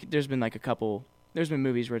been like a couple. There's been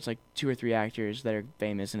movies where it's like 2 or 3 actors that are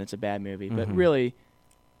famous and it's a bad movie, but really.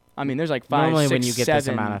 I mean, there's like 5, normally 6, when you get 7 this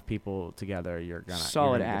amount of people together, you're gonna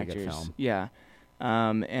solid get actors. a good film. Yeah,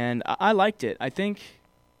 and I liked it. I think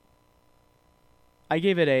I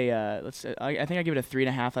gave it a I think I gave it a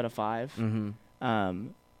 3.5 out of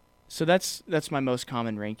 5. So that's my most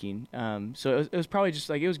common ranking. So it was probably just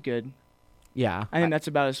like it was good. Yeah, I think that's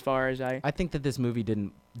about as far as I think that this movie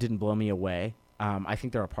didn't blow me away. I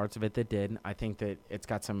think there are parts of it that did. I think that it's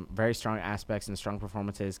got some very strong aspects and strong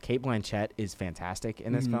performances. Cate Blanchett is fantastic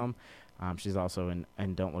in this film. She's also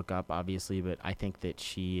in Don't Look Up, obviously, but I think that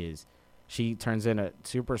she turns in a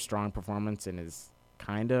super strong performance and is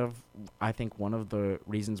kind of, I think, one of the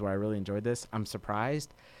reasons why I really enjoyed this. I'm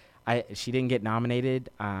surprised she didn't get nominated.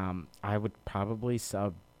 I would probably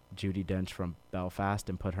sub Judi Dench from Belfast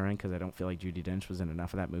and put her in because I don't feel like Judi Dench was in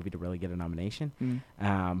enough of that movie to really get a nomination.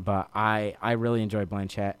 But I really enjoyed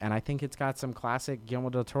Blanchett, and I think it's got some classic Guillermo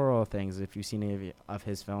del Toro things. If you've seen any of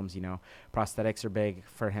his films, you know, prosthetics are big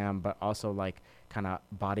for him, but also like kind of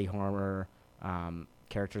body horror,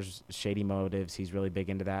 characters, shady motives. He's really big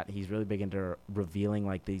into that. He's really big into revealing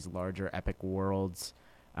like these larger epic worlds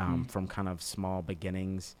from kind of small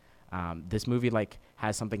beginnings. This movie like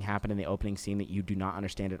has something happen in the opening scene that you do not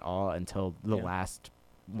understand at all until the last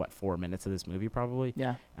 4 minutes of this movie probably.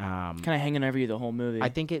 kind of hanging over you the whole movie. I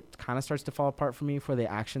think it kind of starts to fall apart for me for the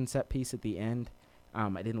action set piece at the end. I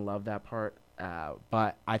didn't love that part,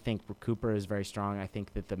 but I think Cooper is very strong. I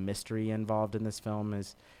think that the mystery involved in this film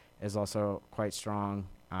is also quite strong.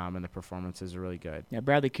 and the performances are really good. Yeah,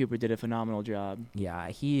 Bradley Cooper did a phenomenal job. Yeah,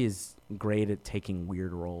 he is great at taking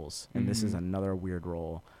weird roles, and this is another weird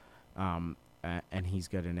role, and he's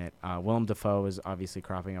good in it. Willem Dafoe is obviously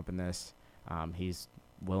cropping up in this. He's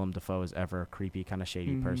Willem Dafoe is ever a creepy, kind of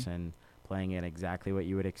shady person, playing it exactly what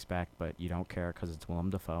you would expect, but you don't care because it's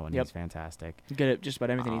Willem Dafoe, and he's fantastic. Good at just about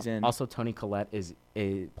everything he's in. Also, Toni Collette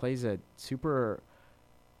plays a super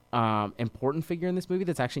important figure in this movie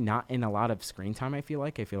that's actually not in a lot of screen time. I feel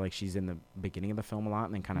like she's in the beginning of the film a lot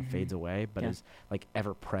and then kind of fades away, but is like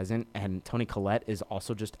ever present. And Toni Collette is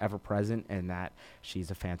also just ever present in that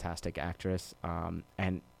she's a fantastic actress,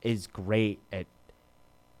 and is great at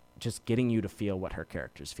just getting you to feel what her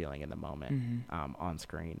character's feeling in the moment on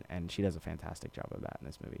screen, and she does a fantastic job of that in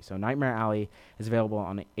this movie. So Nightmare Alley is available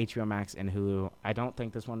on HBO Max and Hulu. I don't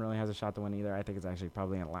think this one really has a shot to win either. I think it's actually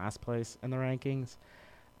probably in last place in the rankings.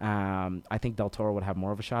 I think Del Toro would have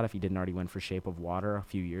more of a shot if he didn't already win for Shape of Water a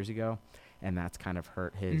few years ago, and that's kind of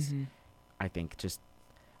hurt his. I think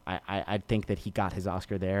I think that he got his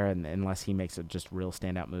Oscar there, and unless he makes a just real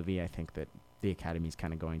standout movie, I think that the Academy's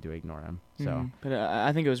kind of going to ignore him. So, but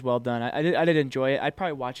I think it was well done. I did enjoy it. I'd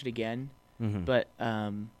probably watch it again, but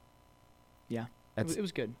yeah, it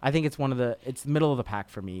was good. I think it's it's middle of the pack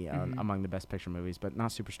for me among the Best Picture movies, but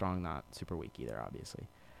not super strong, not super weak either, obviously.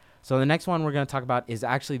 So the next one we're going to talk about is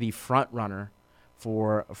actually the front runner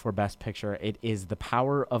for Best Picture. It is The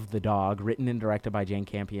Power of the Dog, written and directed by Jane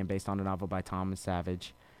Campion, based on a novel by Thomas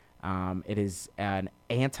Savage. It is an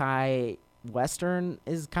anti-Western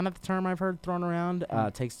is kind of the term I've heard thrown around.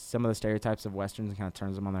 Takes some of the stereotypes of Westerns and kind of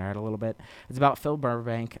turns them on their head a little bit. It's about Phil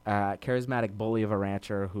Burbank, charismatic bully of a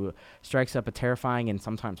rancher who strikes up a terrifying and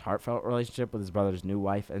sometimes heartfelt relationship with his brother's new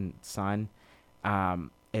wife and son.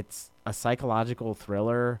 It's a psychological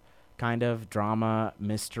thriller, kind of drama,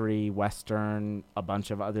 mystery, Western, a bunch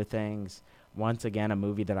of other things. Once again, a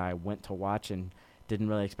movie that I went to watch and didn't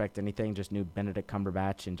really expect anything, just knew Benedict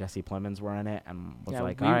Cumberbatch and Jesse Plemons were in it, and was all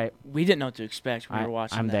right. We didn't know what to expect when we were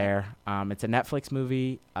watching that. There. It's a Netflix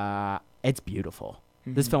movie. It's beautiful.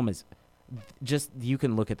 This film is just, you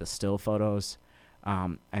can look at the still photos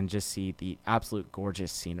and just see the absolute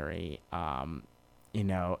gorgeous scenery, and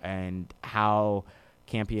how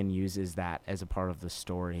Campion uses that as a part of the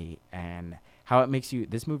story, and how it makes you.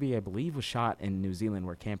 This movie, I believe, was shot in New Zealand,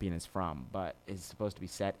 where Campion is from, but is supposed to be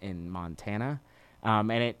set in Montana,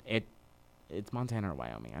 and it's Montana or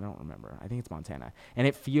Wyoming. I don't remember. I think it's Montana, and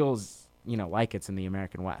it feels like it's in the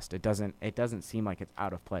American West. It doesn't seem like it's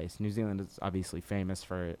out of place. New Zealand is obviously famous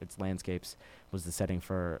for its landscapes. Was the setting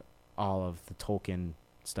for all of the Tolkien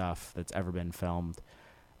stuff that's ever been filmed.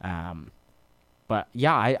 But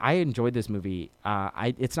yeah, I enjoyed this movie.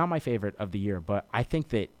 It's not my favorite of the year, but I think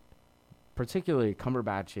that particularly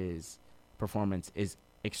Cumberbatch's performance is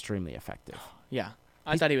extremely effective. Yeah,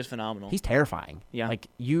 I thought he was phenomenal. He's terrifying. Yeah,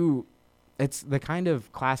 it's the kind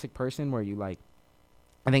of classic person where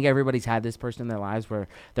I think everybody's had this person in their lives where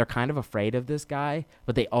they're kind of afraid of this guy,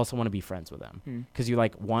 but they also want to be friends with him because you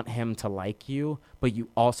want him to like you, but you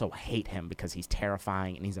also hate him because he's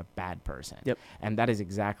terrifying and he's a bad person. Yep. And that is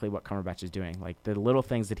exactly what Cumberbatch is doing. Like the little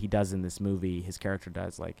things that he does in this movie, his character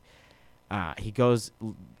does. He goes.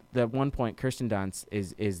 At one point, Kirsten Dunst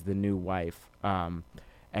is the new wife, and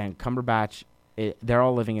Cumberbatch. They're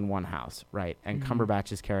all living in one house, right? And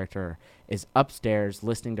Cumberbatch's character is upstairs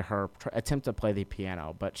listening to her attempt to play the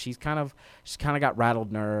piano, but she's kind of got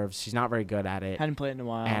rattled nerves. She's not very good at it. Hasn't played it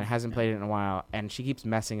in a while. And she keeps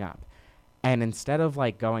messing up. And instead of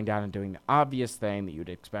going down and doing the obvious thing that you'd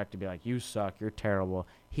expect to be like, you suck, you're terrible,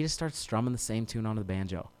 he just starts strumming the same tune onto the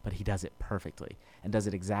banjo, but he does it perfectly and does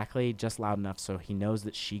it exactly just loud enough so he knows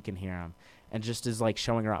that she can hear him, and just is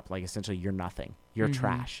showing her up, essentially, you're nothing, you're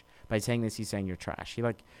trash. By saying this, he's saying you're trash. He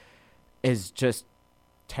is just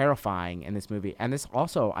terrifying in this movie. And this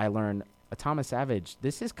also, I learned, Thomas Savage,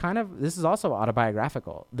 this is also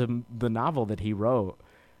autobiographical. The novel that he wrote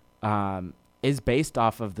is based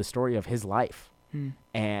off of the story of his life.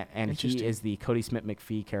 And he is the Cody Smith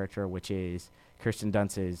McPhee character, which is Kirsten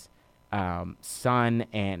Dunst's son,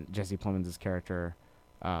 and Jesse Plemons' character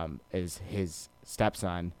is his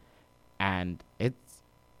stepson. And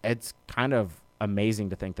it's kind of amazing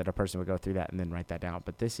to think that a person would go through that and then write that down.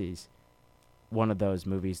 But this is one of those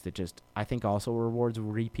movies that just, I think, also rewards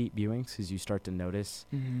repeat viewings because you start to notice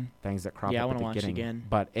things that crop up at the beginning. Watch it again.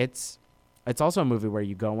 But it's also a movie where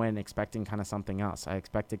you go in expecting kind of something else. I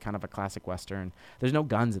expected kind of a classic Western. There's no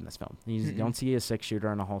guns in this film. You don't see a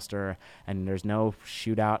 6-shooter in a holster, and there's no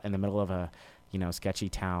shootout in the middle of a sketchy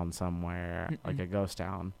town somewhere, like a ghost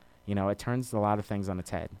town. It turns a lot of things on its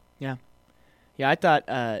head. Yeah, I thought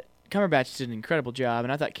Cumberbatch did an incredible job,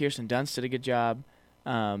 and I thought Kirsten Dunst did a good job.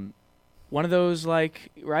 One of those,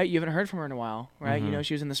 like, right, you haven't heard from her in a while, right? Mhm. You know,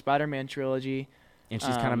 she was in the Spider-Man trilogy. And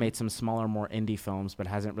she's kind of made some smaller, more indie films, but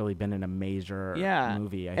hasn't really been in a major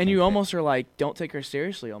movie. I and think you that- almost are like, don't take her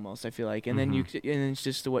seriously, almost. I feel like, and then Mhm. and it's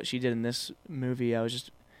just what she did in this movie. I was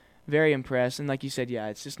just very impressed, and like you said, yeah,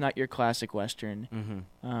 it's just not your classic Western.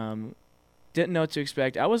 Mhm. Didn't know what to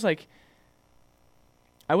expect. I was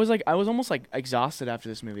almost like exhausted after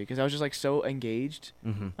this movie because I was just like so engaged.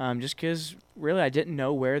 Mhm. Just because really I didn't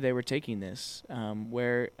know where they were taking this.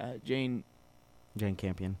 Where Jane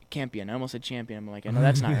Campion. I almost said champion. I'm like, I know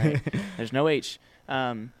that's not right. There's no H.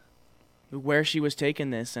 Where she was taking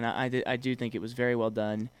this, and I do think it was very well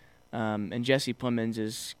done. And Jesse Plemons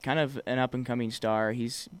is kind of an up and coming star.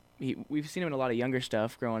 We've seen him in a lot of younger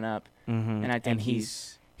stuff growing up, Mhm. and I think And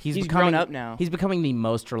he's becoming, grown up now. He's becoming the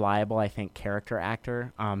most reliable, I think, character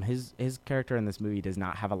actor. His character in this movie does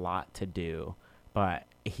not have a lot to do, but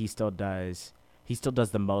he still does. He still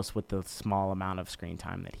does the most with the small amount of screen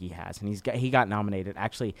time that he has, and he got nominated.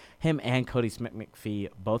 Actually, him and Cody Smith-McPhee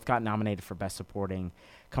both got nominated for Best Supporting.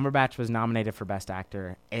 Cumberbatch was nominated for Best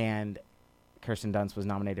Actor, and Kirsten Dunst was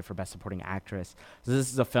nominated for Best Supporting Actress. So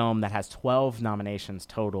this is a film that has 12 nominations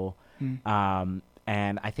total.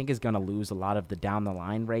 And I think is going to lose a lot of the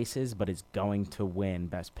down-the-line races, but is going to win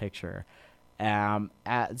Best Picture.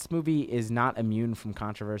 This movie is not immune from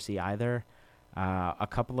controversy either. A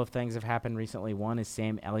couple of things have happened recently. One is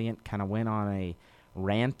Sam Elliott kind of went on a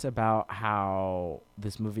rant about how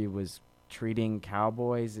this movie was treating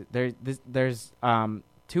cowboys. There's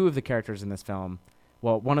two of the characters in this film.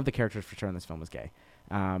 Well, one of the characters for sure in this film was gay.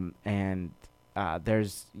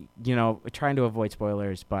 There's, trying to avoid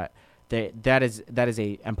spoilers, but that is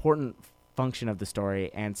a important function of the story.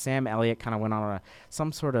 And Sam Elliott kind of went on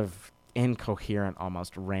some sort of incoherent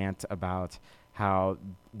almost rant about how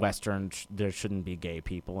Westerns, there shouldn't be gay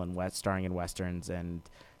people and starring in Westerns, and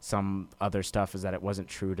some other stuff is that it wasn't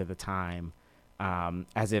true to the time,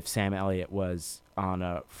 as if Sam Elliott was on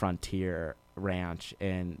a frontier ranch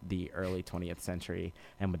in the early 20th century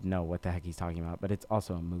and would know what the heck he's talking about. But it's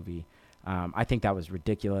also a movie. I think that was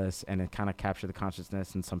ridiculous, and it kind of captured the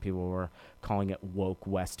consciousness, and some people were calling it woke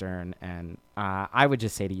Western. And I would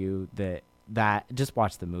just say to you that just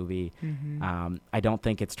watch the movie. I don't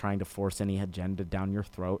think it's trying to force any agenda down your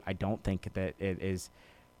throat. I don't think that it is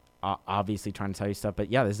obviously trying to tell you stuff.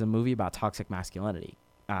 But yeah, this is a movie about toxic masculinity.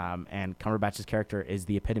 And Cumberbatch's character is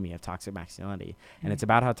the epitome of toxic masculinity. And it's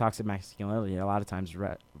about how toxic masculinity a lot of times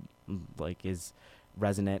is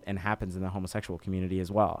resonant and happens in the homosexual community as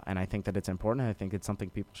well. And I think that it's important. I think it's something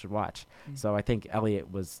people should watch. So I think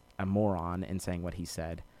Elliot was a moron in saying what he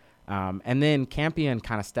said. And then Campion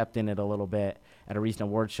kind of stepped in it a little bit at a recent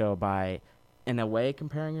award show by, in a way,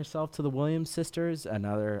 comparing herself to the Williams sisters,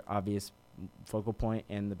 another obvious focal point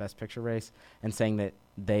in the Best Picture race, and saying that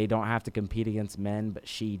they don't have to compete against men, but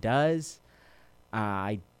she does.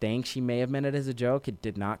 I think she may have meant it as a joke. It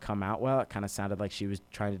did not come out well. It kind of sounded like she was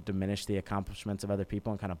trying to diminish the accomplishments of other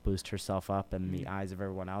people and kind of boost herself up in the eyes of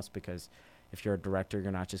everyone else, because if you're a director,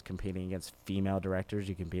 you're not just competing against female directors,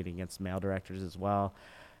 you're competing against male directors as well.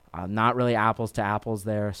 Not really apples to apples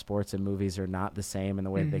there. Sports and movies are not the same in the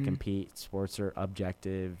way that they compete. Sports are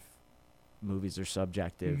objective. Movies are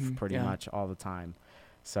subjective pretty much all the time.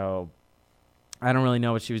 So I don't really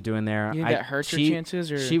know what she was doing there. You think that hurts her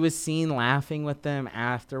chances? Or? She was seen laughing with them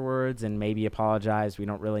afterwards and maybe apologized. We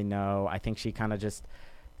don't really know. I think she kind of just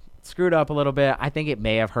screwed up a little bit. I think it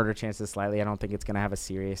may have hurt her chances slightly. I don't think it's going to have a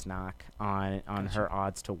serious knock on her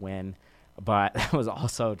odds to win. But that was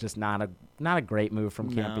also just not a great move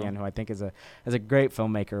from Campion, who I think is a great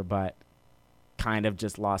filmmaker, but kind of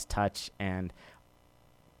just lost touch and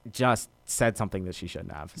just said something that she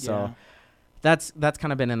shouldn't have. Yeah. So that's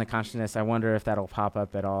kind of been in the consciousness. I wonder if that'll pop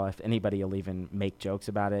up at all, if anybody will even make jokes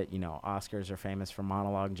about it. Oscars are famous for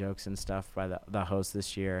monologue jokes and stuff by the host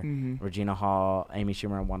this year. Regina Hall, Amy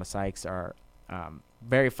Schumer, and Wanda Sykes are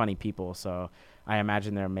very funny people, so I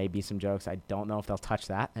imagine there may be some jokes. I don't know if they'll touch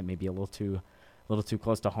that. That may be a little too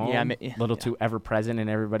close to home, too ever present in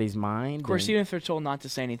everybody's mind. Of course, even if they're told not to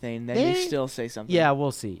say anything, they may still say something. Yeah,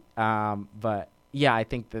 we'll see. But yeah, I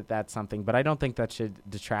think that's something. But I don't think that should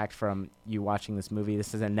detract from you watching this movie.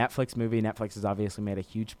 This is a Netflix movie. Netflix has obviously made a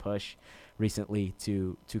huge push recently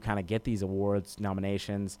to kind of get these awards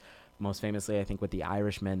nominations. Most famously, I think with The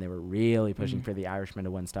Irishman, they were really pushing for The Irishman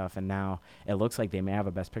to win stuff. And now it looks like they may have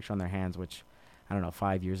a Best Picture on their hands, which, I don't know,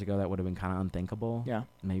 5 years ago that would have been kind of unthinkable. Yeah,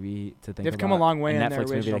 maybe to think. They've come a long way in their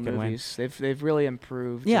original movies. They've really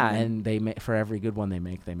improved. Yeah, and for every good one they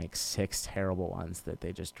make 6 terrible ones that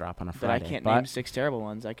they just drop on a Friday. But I can't name 6 terrible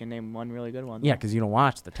ones. I can name one really good one. Yeah, because you don't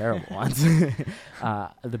watch the terrible ones. The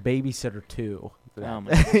Babysitter 2 Oh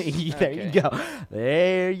my there Okay. you go.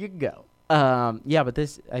 There you go. Yeah, but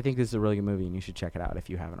I think this is a really good movie, and you should check it out if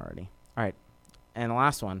you haven't already. All right, and the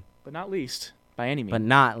last one, But not least, by any means. but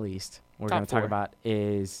not least, we're Top going to talk 4. about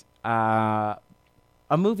is a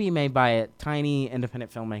movie made by a tiny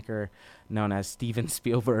independent filmmaker known as Steven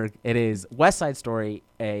Spielberg. It is West Side Story,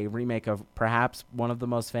 a remake of perhaps one of the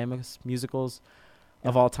most famous musicals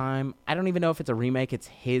of all time. I don't even know if it's a remake. It's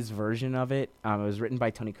his version of it. It was written by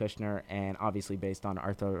Tony Kushner and obviously based on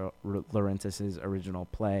Arthur Laurentis' original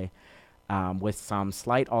play with some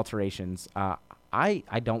slight alterations.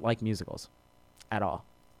 I don't like musicals at all.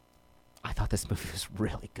 I thought this movie was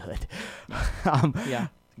really good. Yeah.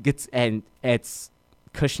 It's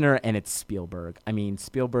Kushner and it's Spielberg. I mean,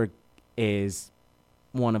 Spielberg is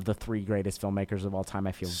one of the 3 greatest filmmakers of all time.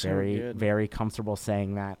 I feel So very, good. very comfortable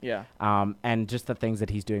saying that. Yeah. And just the things that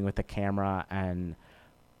he's doing with the camera and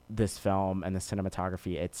this film and the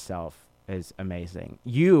cinematography itself is amazing.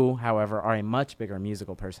 You, however, are a much bigger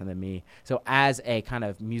musical person than me. So as a kind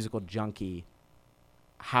of musical junkie,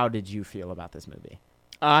 how did you feel about this movie?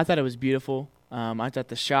 I thought it was beautiful. I thought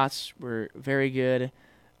the shots were very good.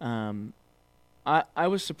 I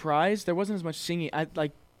was surprised there wasn't as much singing.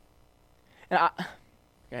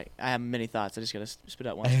 Okay, I have many thoughts. I just gotta spit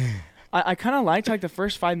out one. I kind of liked the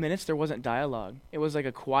first 5 minutes there wasn't dialogue. It was like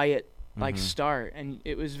a quiet start, and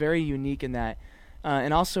it was very unique in that.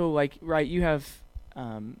 And also you have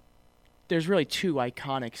there's really 2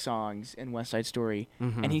 iconic songs in West Side Story,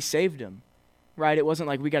 and he saved them. Right, it wasn't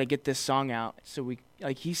like we got to get this song out. So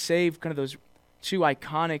he saved kind of those 2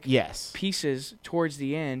 iconic pieces towards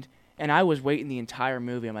the end, and I was waiting the entire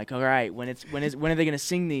movie. I'm like, all right, when are they gonna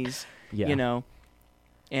sing these? Yeah. You know,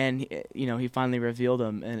 and he finally revealed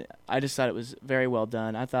them, and I just thought it was very well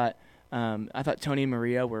done. I thought Tony and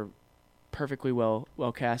Maria were perfectly well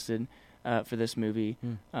casted for this movie.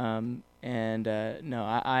 No,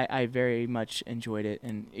 I very much enjoyed it,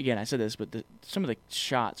 and again, I said this, but some of the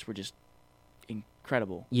shots were just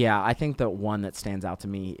incredible. Yeah, I think the one that stands out to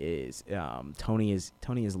me is Tony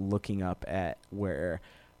is looking up at where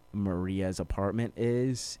Maria's apartment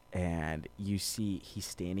is, and you see he's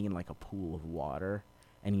standing in like a pool of water,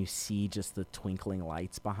 and you see just the twinkling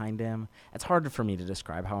lights behind him. It's hard for me to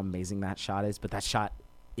describe how amazing that shot is, but that shot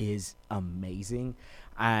is amazing.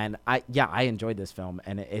 And I enjoyed this film,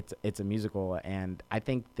 and it's a musical, and I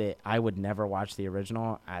think that I would never watch the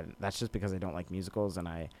original. That's just because I don't like musicals, and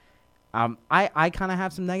I kind of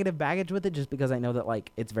have some negative baggage with it just because I know that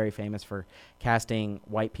it's very famous for casting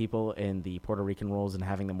white people in the Puerto Rican roles and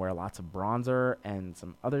having them wear lots of bronzer and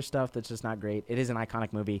some other stuff that's just not great. It is an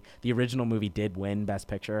iconic movie. The original movie did win Best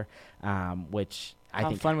Picture, which I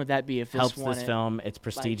think how fun would that be if helps this won this film. It's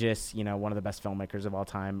prestigious, one of the best filmmakers of all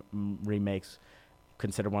time. Remakes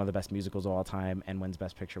considered one of the best musicals of all time, and wins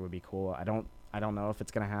Best Picture would be cool. I don't know if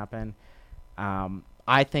it's gonna happen.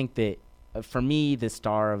 I think that. For me, the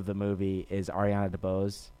star of the movie is Ariana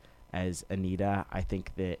DeBose as Anita. I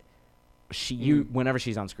think that whenever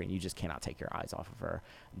she's on screen, you just cannot take your eyes off of her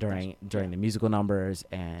during the musical numbers,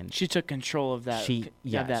 and she took control of that. She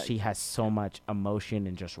has so much emotion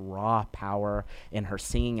and just raw power in her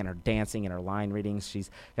singing and her dancing and her line readings. She's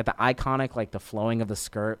got the iconic the flowing of the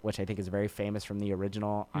skirt, which I think is very famous from the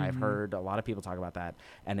original. I've heard a lot of people talk about that,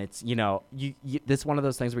 and it's this is one of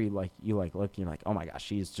those things where you look and you're like, oh my gosh,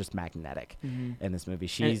 she's just magnetic in this movie.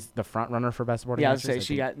 She's the front runner for Best Supporting Actress. I was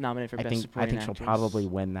say she got nominated for Best Supporting Actress. I think she'll probably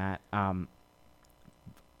win that.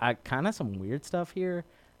 Kind of some weird stuff here.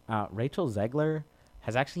 Rachel Zegler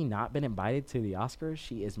has actually not been invited to the Oscars.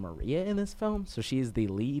 She is Maria in this film, so she is the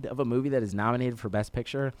lead of a movie that is nominated for Best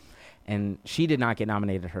Picture, and she did not get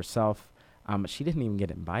nominated herself. She didn't even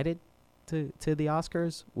get invited to the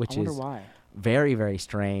Oscars, which is why. Very, very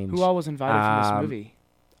strange. Who all was invited for this movie?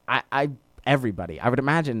 Everybody. I would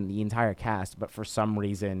imagine the entire cast, but for some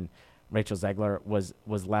reason, Rachel Zegler was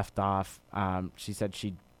left off. She said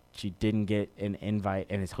she didn't get an invite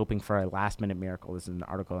and is hoping for a last-minute miracle. This is an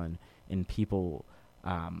article in People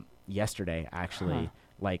yesterday, actually.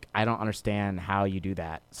 I don't understand how you do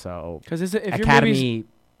that. So, because if Academy,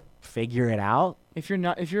 figure it out. If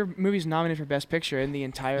your movie's nominated for Best Picture and the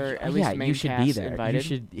entire at least main you should cast be there. invited,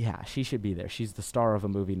 she should be there. She's the star of a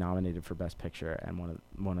movie nominated for Best Picture and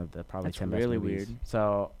one of the probably That's 10 really best movies. weird.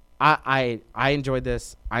 So I enjoyed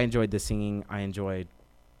this. I enjoyed the singing.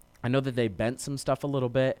 I know that they bent some stuff a little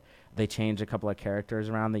bit. They changed a couple of characters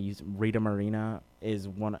around. They used Rita Moreno is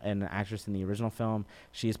an actress in the original film.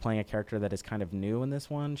 She is playing a character that is kind of new in this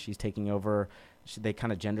one. She's taking over. They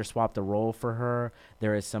kind of gender swapped the role for her.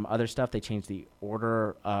 There is some other stuff. They changed the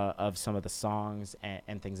order of some of the songs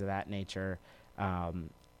and things of that nature.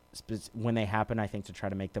 when they happen, I think to try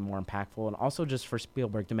to make them more impactful, and also just for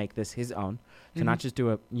Spielberg to make this his own, to not just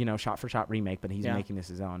do a shot for shot remake, but he's making this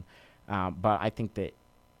his own. But I think that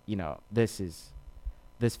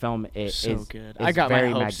this film is so good. I got my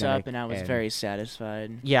hopes up, and I was very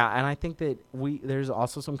satisfied. Yeah, and I think that there's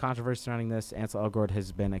also some controversy surrounding this. Ansel Elgort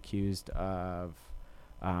has been accused of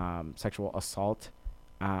sexual assault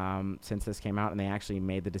since this came out, and they actually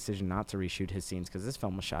made the decision not to reshoot his scenes because this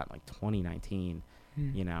film was shot in like 2019,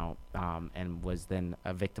 and was then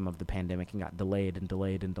a victim of the pandemic and got delayed and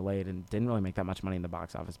didn't really make that much money in the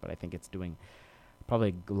box office, but I think it's doing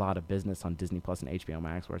probably a lot of business on Disney Plus and HBO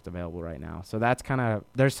Max where it's available right now. So that's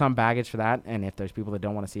there's some baggage for that, and if there's people that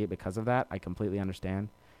don't want to see it because of that, I completely understand.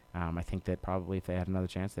 I think that probably if they had another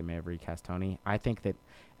chance, they may have recast Tony. I think that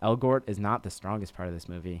Elgort is not the strongest part of this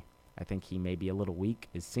movie. I think he may be a little weak.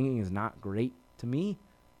 His singing is not great to me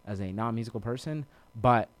as a non-musical person,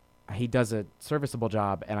 but he does a serviceable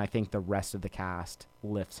job, and I think the rest of the cast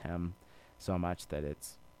lifts him so much that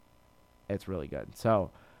it's really good. So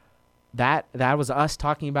that was us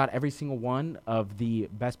talking about every single one of the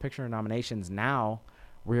Best Picture nominations. Now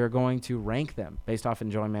we are going to rank them based off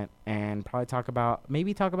enjoyment and probably talk about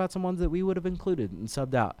some ones that we would have included and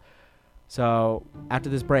subbed out. So after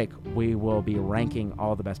this break, we will be ranking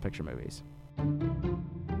all the Best Picture movies.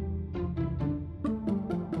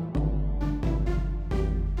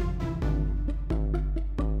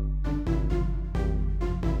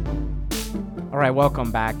 All right,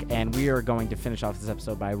 welcome back, and we are going to finish off this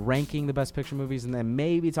episode by ranking the Best Picture movies and then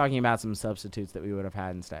maybe talking about some substitutes that we would have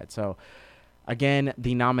had instead. So, again,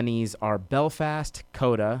 the nominees are Belfast,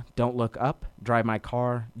 Coda, Don't Look Up, Drive My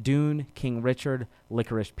Car, Dune, King Richard,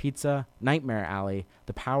 Licorice Pizza, Nightmare Alley,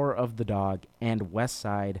 The Power of the Dog, and West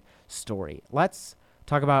Side Story. Let's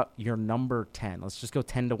talk about your number 10. Let's just go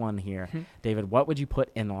 10-1 here. David, what would you put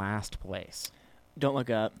in last place? Don't Look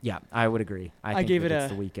Up. Yeah, I would agree. I think gave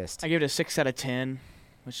it's the weakest. I gave it a 6 out of 10,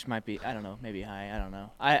 which might be, I don't know, maybe high. I don't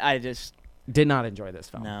know. I just did not enjoy this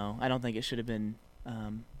film. No, I don't think it should have been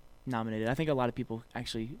nominated. I think a lot of people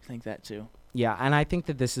actually think that too. Yeah, and I think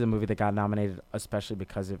that this is a movie that got nominated especially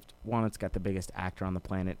because of, one, it's got the biggest actor on the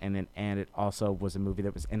planet, and it also was a movie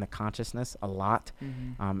that was in the consciousness a lot.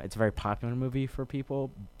 It's a very popular movie for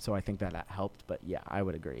people, so I think that helped. But yeah, I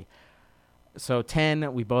would agree. So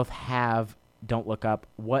 10, we both have Don't Look Up.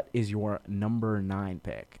 What is your number 9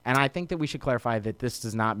 pick? And I think that we should clarify that this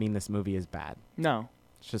does not mean this movie is bad. No.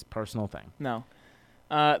 It's just a personal thing. No.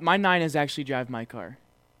 My 9 is actually Drive My Car.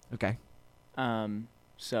 Okay.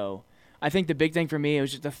 So I think the big thing for me, it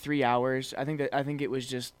was just the 3 hours. I think it was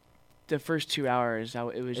just the first 2 hours.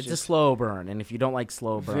 It's a slow burn, and if you don't like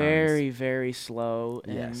slow burns, very, very slow.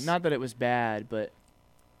 And yes. Not that it was bad, but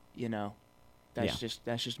that's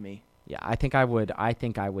just me. Yeah, I think I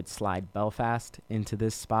would slide Belfast into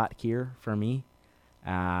this spot here for me.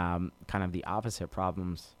 Kind of the opposite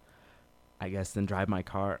problems, I guess, than Drive My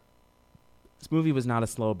Car. This movie was not a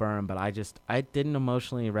slow burn, but I didn't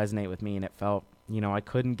emotionally resonate with me, and it felt, I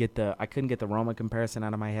couldn't get the Roma comparison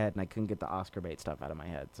out of my head, and I couldn't get the Oscar bait stuff out of my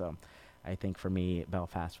head. So I think for me,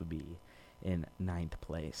 Belfast would be in 9th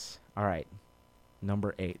place. All right,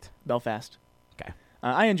 number 8. Belfast. Okay.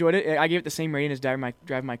 I enjoyed it. I gave it the same rating as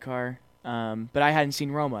Drive My Car, but I hadn't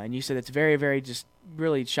seen Roma, and you said it's very, very just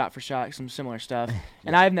really shot for shot, some similar stuff. Yeah.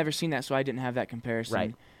 And I've never seen that, so I didn't have that comparison.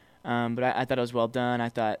 Right. But I thought it was well done. I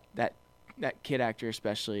thought that kid actor,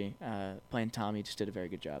 especially playing Tommy, just did a very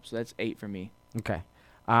good job. So that's 8 for me. Okay.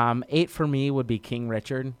 8 for me would be King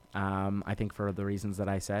Richard. I think for the reasons that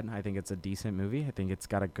I said, I think it's a decent movie. I think it's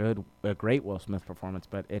got a great Will Smith performance,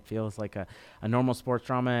 but it feels like a normal sports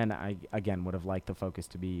drama, and I, again, would have liked the focus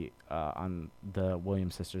to be on the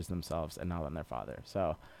Williams sisters themselves and not on their father.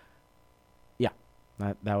 So, yeah,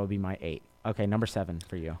 that would be my 8. Okay, number 7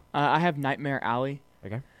 for you. I have Nightmare Alley.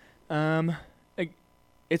 Okay.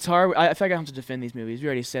 It's hard. I feel like I have to defend these movies. We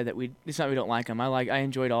already said that it's not we don't like them. I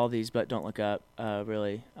enjoyed all these, but Don't Look Up,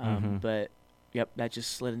 really. But yep, that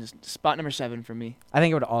just slid into spot number 7 for me. I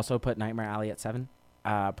think I would also put Nightmare Alley at 7.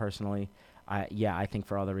 Personally, I think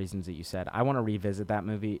for all the reasons that you said, I want to revisit that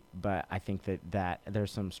movie, but I think that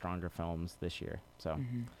there's some stronger films this year. So, all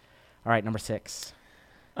right, number 6.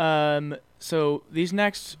 So these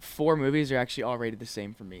next 4 movies are actually all rated the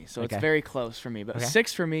same for me. So It's very close for me. But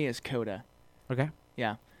 6 for me is Coda. Okay.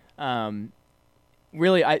 Yeah.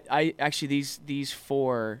 Really, I actually these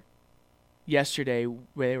 4 yesterday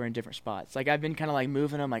they were in different spots. Like I've been kind of like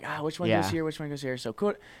moving them, like which one goes here, which one goes here. So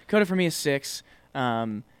Coda for me is 6.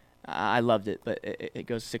 I loved it, but it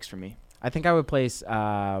goes 6 for me. I think I would place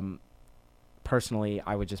personally.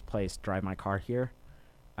 I would just place Drive My Car here.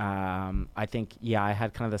 I think, I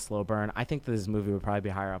had kind of the slow burn. I think this movie would probably be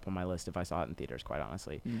higher up on my list if I saw it in theaters, quite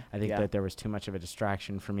honestly. I think that there was too much of a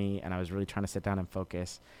distraction for me, and I was really trying to sit down and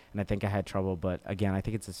focus, and I think I had trouble. But, again, I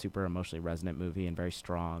think it's a super emotionally resonant movie and very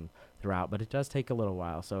strong throughout, but it does take a little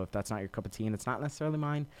while. So if that's not your cup of tea and it's not necessarily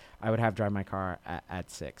mine, I would have Drive My Car at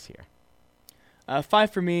 6 here.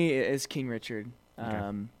 5 for me is King Richard.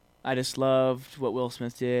 Okay. I just loved what Will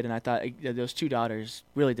Smith did, and I thought those two daughters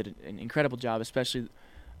really did an incredible job, especially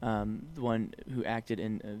the one who acted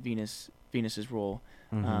in Venus's role.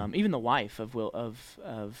 Even the wife of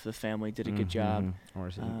the family did a good job.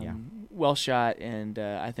 Well shot, and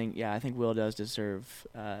I think Will does deserve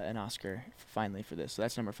an Oscar finally for this. So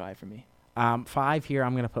that's number 5 for me. 5 here,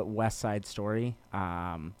 I'm gonna put West Side Story.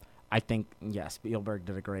 I think Spielberg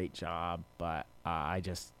did a great job, but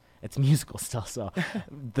it's musical still. So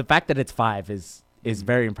the fact that it's 5 is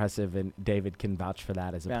very impressive, and David can vouch for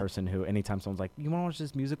that as a person who, anytime someone's like, you want to watch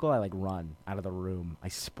this musical, I run out of the room. I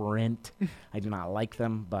sprint. I do not like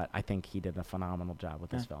them, but I think he did a phenomenal job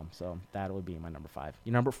with this film. So that would be my number 5.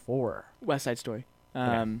 Your number 4? West Side Story.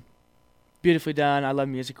 Beautifully done. I love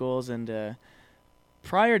musicals, and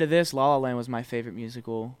prior to this, La La Land was my favorite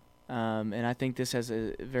musical, and I think this has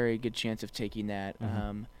a very good chance of taking that.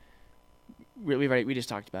 We just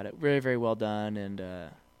talked about it. Very, very well done, and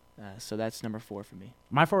so that's number 4 for me.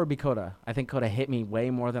 My 4 would be Coda. I think Coda hit me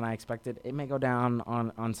way more than I expected. It may go down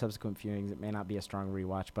on subsequent viewings. It may not be a strong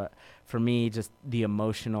rewatch, but for me, just the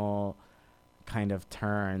emotional kind of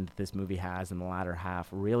turn that this movie has in the latter half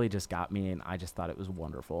really just got me, and I just thought it was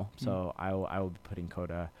wonderful. So I will be putting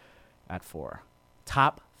Coda at 4.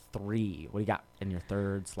 Top 3. What do you got in your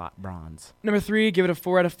third slot, bronze? Number 3, give it a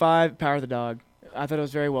 4 out of 5. Power of the Dog. I thought it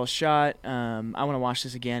was very well shot. I want to watch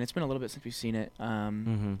this again. It's been a little bit since we've seen it,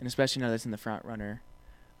 and especially now that it's in the front runner.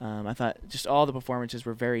 I thought just all the performances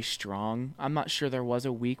were very strong. I'm not sure there was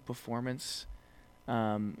a weak performance,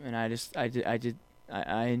 and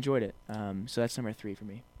I enjoyed it. So that's number 3 for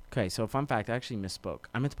me. Okay, so fun fact, I actually misspoke.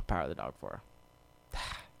 I meant to put Power of the Dog 4.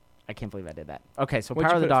 I can't believe I did that. Okay, so What'd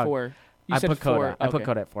Power of the Dog. 4? I put Coda. I put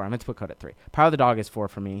Coda at 4. I meant to put Coda at 3. Power of the Dog is 4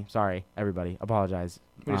 for me. Sorry, everybody. Apologize.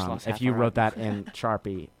 If you wrote that in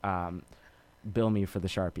Sharpie, bill me for the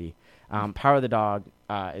Sharpie. Power of the Dog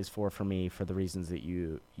is 4 for me for the reasons that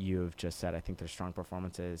you have just said. I think there's strong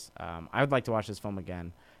performances. I would like to watch this film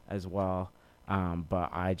again as well, but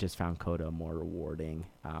I just found Coda more rewarding.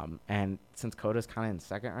 And since Coda's kind of in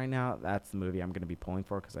second right now, that's the movie I'm going to be pulling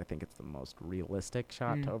for because I think it's the most realistic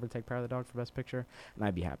shot to overtake Power of the Dog for Best Picture, and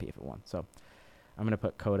I'd be happy if it won. So I'm going to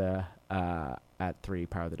put Coda at 3,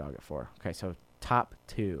 Power of the Dog at 4. Okay, so top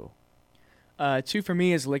 2. 2 for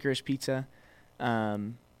me is Licorice Pizza.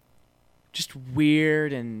 Just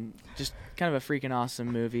weird and just kind of a freaking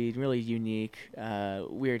awesome movie. Really unique,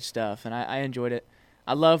 weird stuff, and I enjoyed it.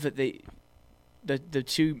 I love that the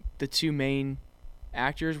two main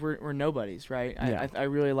actors were nobodies, right? Yeah. I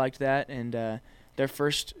really liked that, and their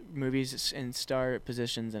first movies in star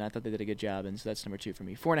positions, and I thought they did a good job, and so that's number 2 for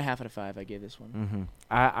me. 4.5 out of 5, I gave this one.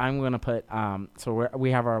 I'm gonna put so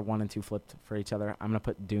we have our 1 and 2 flipped for each other. I'm gonna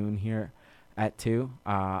put Dune here at 2.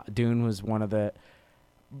 Dune was one of the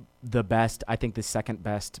best, I think the second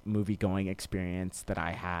best movie going experience that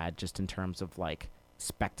I had, just in terms of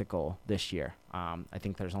spectacle this year. I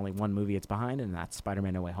think there's only one movie it's behind, and that's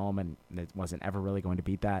Spider-Man No Way Home, and it wasn't ever really going to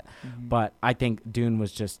beat that. But I think Dune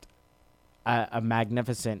was just a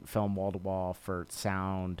magnificent film, wall to wall, for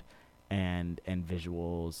sound and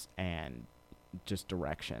visuals and just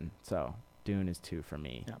direction. So Dune is 2 for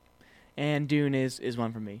me. Yep. And Dune is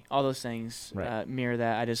 1 for me. All those things mirror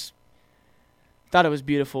that. I just thought it was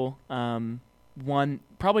beautiful.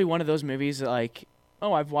 Probably one of those movies that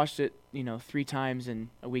I've watched it 3 times in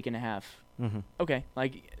a week and a half. Okay,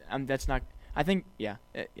 that's not. I think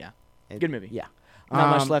good movie. Yeah,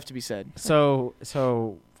 not much left to be said. So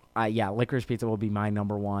Licorice Pizza will be my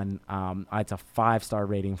number 1. It's a 5-star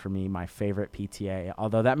rating for me. My favorite PTA,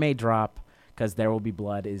 although that may drop because There Will Be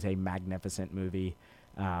Blood is a magnificent movie.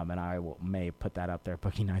 And I may put that up there.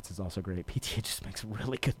 Boogie Nights is also great. PTA just makes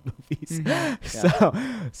really good movies.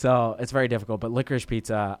 So it's very difficult. But Licorice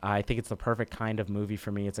Pizza, I think it's the perfect kind of movie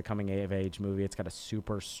for me. It's a coming-of-age movie. It's got a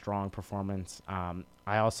super strong performance.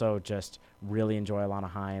 I also just really enjoy Alana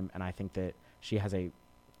Haim, and I think that she has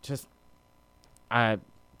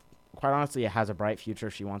quite honestly, it has a bright future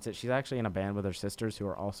if she wants it. She's actually in a band with her sisters who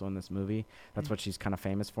are also in this movie. That's what she's kind of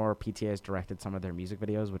famous for. PTA has directed some of their music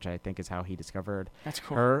videos, which I think is how he discovered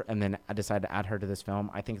her. And then I decided to add her to this film.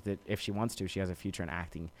 I think that if she wants to, she has a future in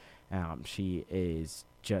acting. She is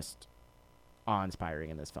just awe-inspiring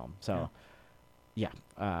in this film. So,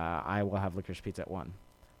 I will have Licorice Pizza at 1.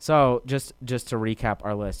 So just to recap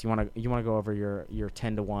our list, you want to go over your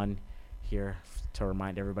 10 to 1 here to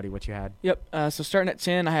remind everybody what you had. Yep. So starting at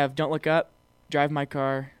 10, I have Don't Look Up, Drive My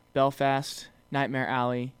Car, Belfast, Nightmare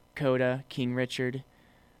Alley, Coda, King Richard,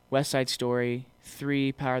 West Side Story,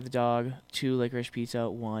 3, Power of the Dog, 2, Licorice Pizza,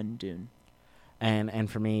 1, Dune. And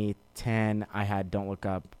for me, 10, I had Don't Look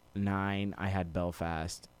Up. 9, I had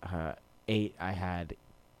Belfast. 8, I had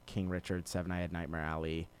King Richard. 7, I had Nightmare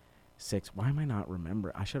Alley. 6, why am I not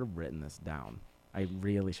remembering? I should have written this down. I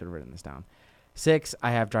really should have written this down. 6, I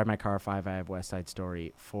have Drive My Car. 5, I have West Side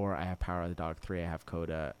Story. 4, I have Power of the Dog. 3, I have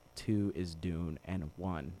Coda. 2 is Dune. And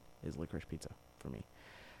 1 is Licorice Pizza for me.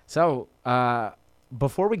 So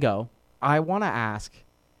before we go, I want to ask,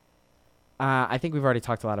 I think we've already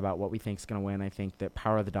talked a lot about what we think is going to win. I think that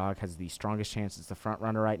Power of the Dog has the strongest chance. It's the front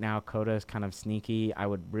runner right now. Coda is kind of sneaky. I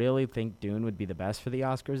would really think Dune would be the best for the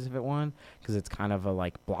Oscars if it won, because it's kind of a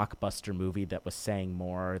like blockbuster movie that was saying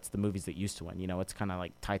more. It's the movies that used to win. You know, it's kind of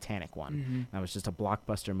like Titanic won. Mm-hmm. That was just a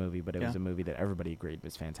blockbuster movie, but it was a movie that everybody agreed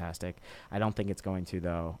was fantastic. I don't think it's going to,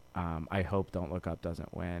 though. I hope Don't Look Up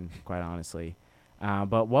doesn't win, quite honestly.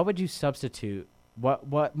 But what would you substitute?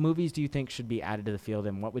 What movies do you think should be added to the field,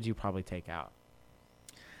 and what would you probably take out?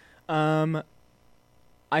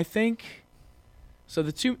 I think so.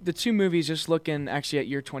 The two movies, just looking actually at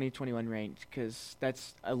your 2021 range, because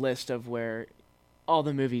that's a list of where all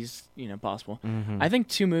the movies possible. Mm-hmm. I think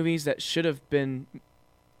 2 movies that should have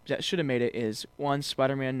made it is 1,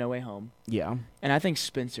 Spider-Man: No Way Home. Yeah. And I think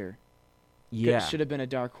Spencer. Yeah. Should have been a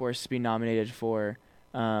dark horse to be nominated for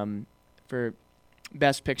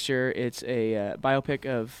Best Picture. It's a biopic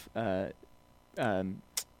of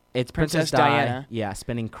it's Princess Diana. Yeah,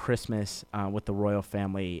 spending Christmas with the royal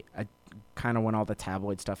family. Kind of when all the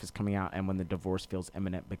tabloid stuff is coming out and when the divorce feels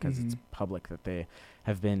imminent because it's public that they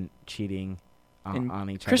have been cheating on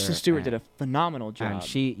each other. Kristen Stewart did a phenomenal job. And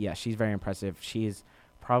she's very impressive. She's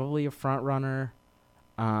probably a front runner.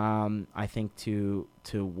 I think to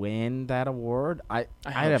win that award. I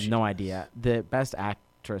have no idea. The Best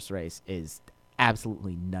Actress race is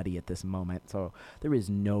absolutely nutty at this moment, so there is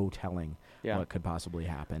no telling what could possibly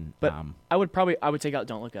happen. But I would take out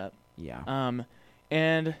Don't Look Up. Yeah.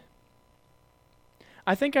 And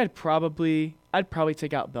I think I'd probably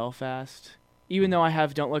take out Belfast, even though I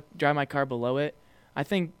have Drive My Car below it. I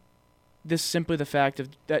think this simply the fact of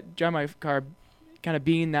that Drive My Car kind of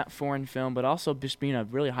being that foreign film, but also just being a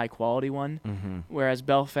really high quality one. Mm-hmm. Whereas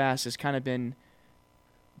Belfast has kind of been,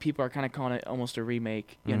 people are kind of calling it almost a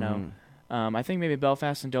remake, you know. I think maybe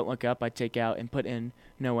Belfast and Don't Look Up I'd take out and put in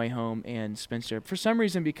No Way Home and Spencer. For some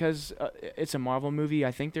reason, because it's a Marvel movie,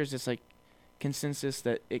 I think there's this like consensus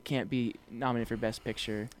that it can't be nominated for Best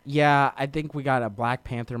Picture. Yeah, I think we got a Black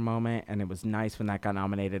Panther moment, and it was nice when that got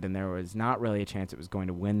nominated, and there was not really a chance it was going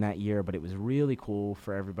to win that year, but it was really cool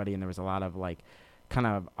for everybody, and there was a lot of like kind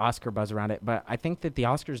of Oscar buzz around it. But I think that the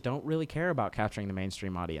Oscars don't really care about capturing the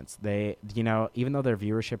mainstream audience. They, even though their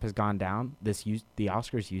viewership has gone down, the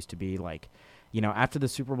Oscars used to be like, after the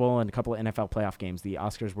Super Bowl and a couple of NFL playoff games, the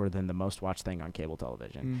Oscars were then the most watched thing on cable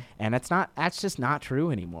television. And that's just not true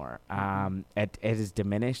anymore. It is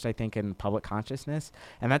diminished, I think, in public consciousness,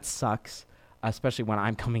 and that sucks, especially when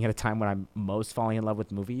I'm coming at a time when I'm most falling in love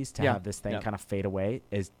with movies. To have this thing kind of fade away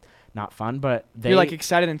is not fun, but you're like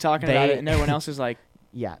excited and talking about it, and everyone else is like,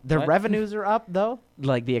 yeah, their revenues are up though.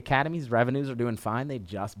 Like the Academy's revenues are doing fine. They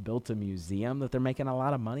just built a museum that they're making a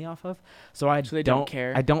lot of money off of. So they don't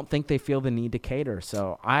care. I don't think they feel the need to cater.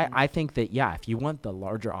 So I think that if you want the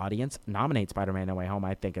larger audience, nominate Spider-Man: No Way Home.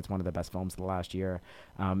 I think it's one of the best films of the last year,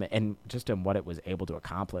 and just in what it was able to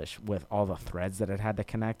accomplish with all the threads that it had to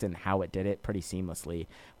connect and how it did it pretty seamlessly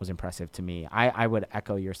was impressive to me. I would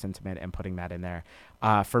echo your sentiment in putting that in there.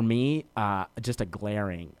 For me, just a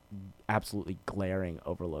absolutely glaring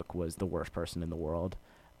overlook was The Worst Person in the World.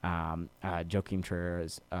 Joachim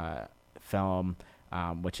Trier's film,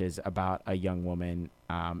 which is about a young woman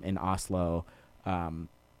in Oslo, and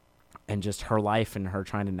just her life and her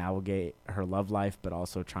trying to navigate her love life, but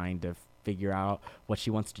also trying to figure out what she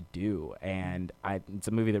wants to do. And it's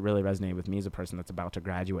a movie that really resonated with me as a person that's about to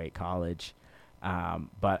graduate college.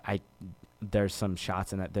 But there's some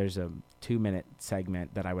shots in it. There's a 2-minute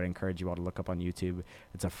segment that I would encourage you all to look up on YouTube.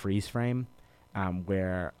 It's a freeze frame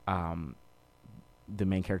where the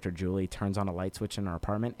main character, Julie, turns on a light switch in her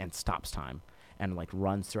apartment and stops time and like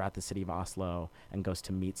runs throughout the city of Oslo and goes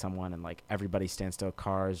to meet someone, and like everybody stands still.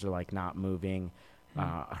 Cars are like not moving.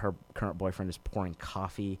 Her current boyfriend is pouring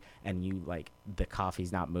coffee, and the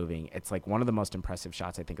coffee's not moving. It's like one of the most impressive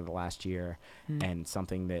shots I think of the last year, and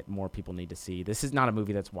something that more people need to see. This is not a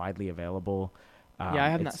movie that's widely available, Yeah, I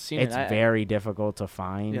have not seen it. It's very difficult to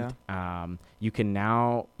find. Yeah. You can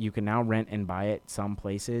now rent and buy it some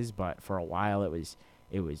places, but for a while it was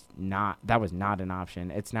not an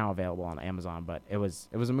option. It's now available on Amazon, but it was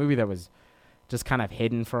a movie that was just kind of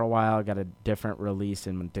hidden for a while, got a different release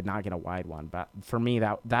and did not get a wide one. But for me,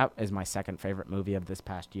 that is my second favorite movie of this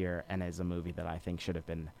past year, and is a movie that I think should have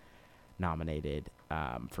been nominated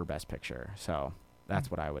for Best Picture. So that's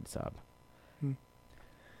what I would sub.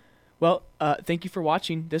 Well, thank you for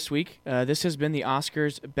watching this week. This has been the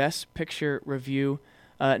Oscars Best Picture review.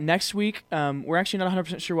 Next week, we're actually not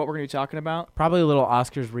 100% sure what we're going to be talking about. Probably a little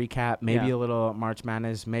Oscars recap, maybe a little March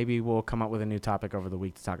Madness. Maybe we'll come up with a new topic over the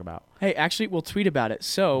week to talk about. Hey, actually, we'll tweet about it.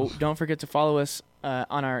 So don't forget to follow us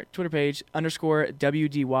on our Twitter page,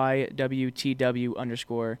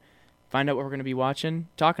 _WDYWTW_. Find out what we're going to be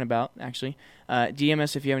talking about, actually. DM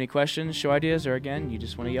us if you have any questions, show ideas, or, again, you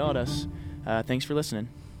just want to yell at us. Thanks for listening.